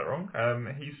pronounced that wrong.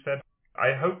 He said,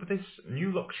 I hope this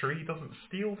new luxury doesn't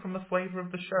steal from the flavour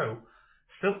of the show.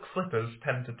 Silk slippers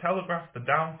tend to telegraph the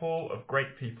downfall of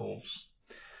great peoples.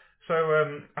 So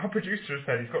our producer has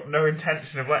said he's got no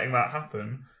intention of letting that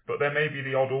happen, but there may be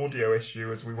the odd audio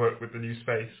issue as we work with the new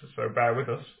space, so bear with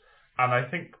us. And I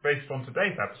think based on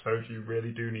today's episode, you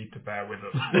really do need to bear with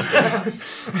us.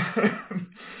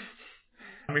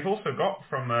 And we've also got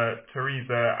from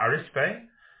Teresa Arispe,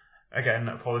 again,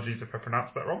 apologies if I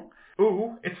pronounced that wrong.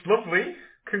 Ooh, it's lovely.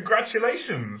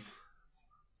 Congratulations.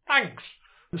 Thanks.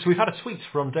 So we've had a tweet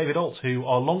from David Alt, who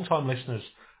our long-time listeners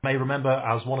may remember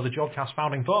as one of the Jodcast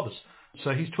founding fathers.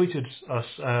 So he's tweeted us,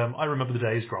 I remember the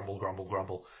days, grumble, grumble,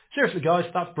 grumble. Seriously, guys,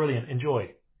 that's brilliant. Enjoy. :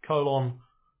 close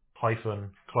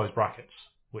brackets,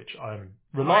 which I'm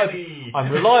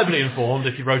reliably informed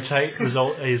if you rotate, the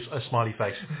result is a smiley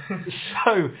face.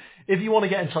 So if you want to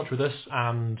get in touch with us,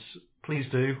 and please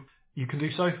do, you can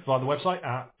do so via the website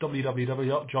at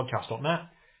www.jodcast.net.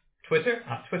 Twitter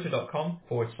at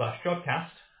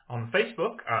twitter.com/Jodcast. On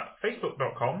Facebook at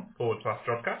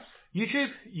facebook.com/Jodcast.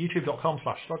 YouTube,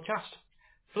 youtube.com/Jodcast.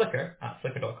 Flickr at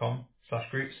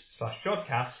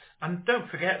flickr.com/groups/Jodcast. And don't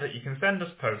forget that you can send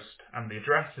us post, and the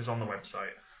address is on the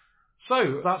website.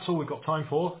 So that's all we've got time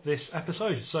for this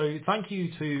episode. So thank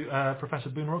you to Professor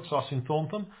Boonrucksar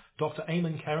Soonthornthum, Dr.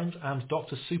 Eamonn Kerins, and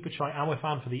Dr. Supachai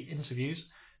Awiphan for the interviews.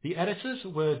 The editors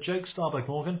were Jake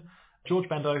Starberg-Morgan, George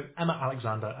Bendo, Emma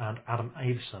Alexander, and Adam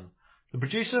Avison. The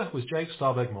producer was Jake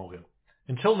Starberg-Morgan.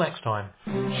 Until next time,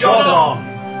 Jod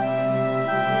on!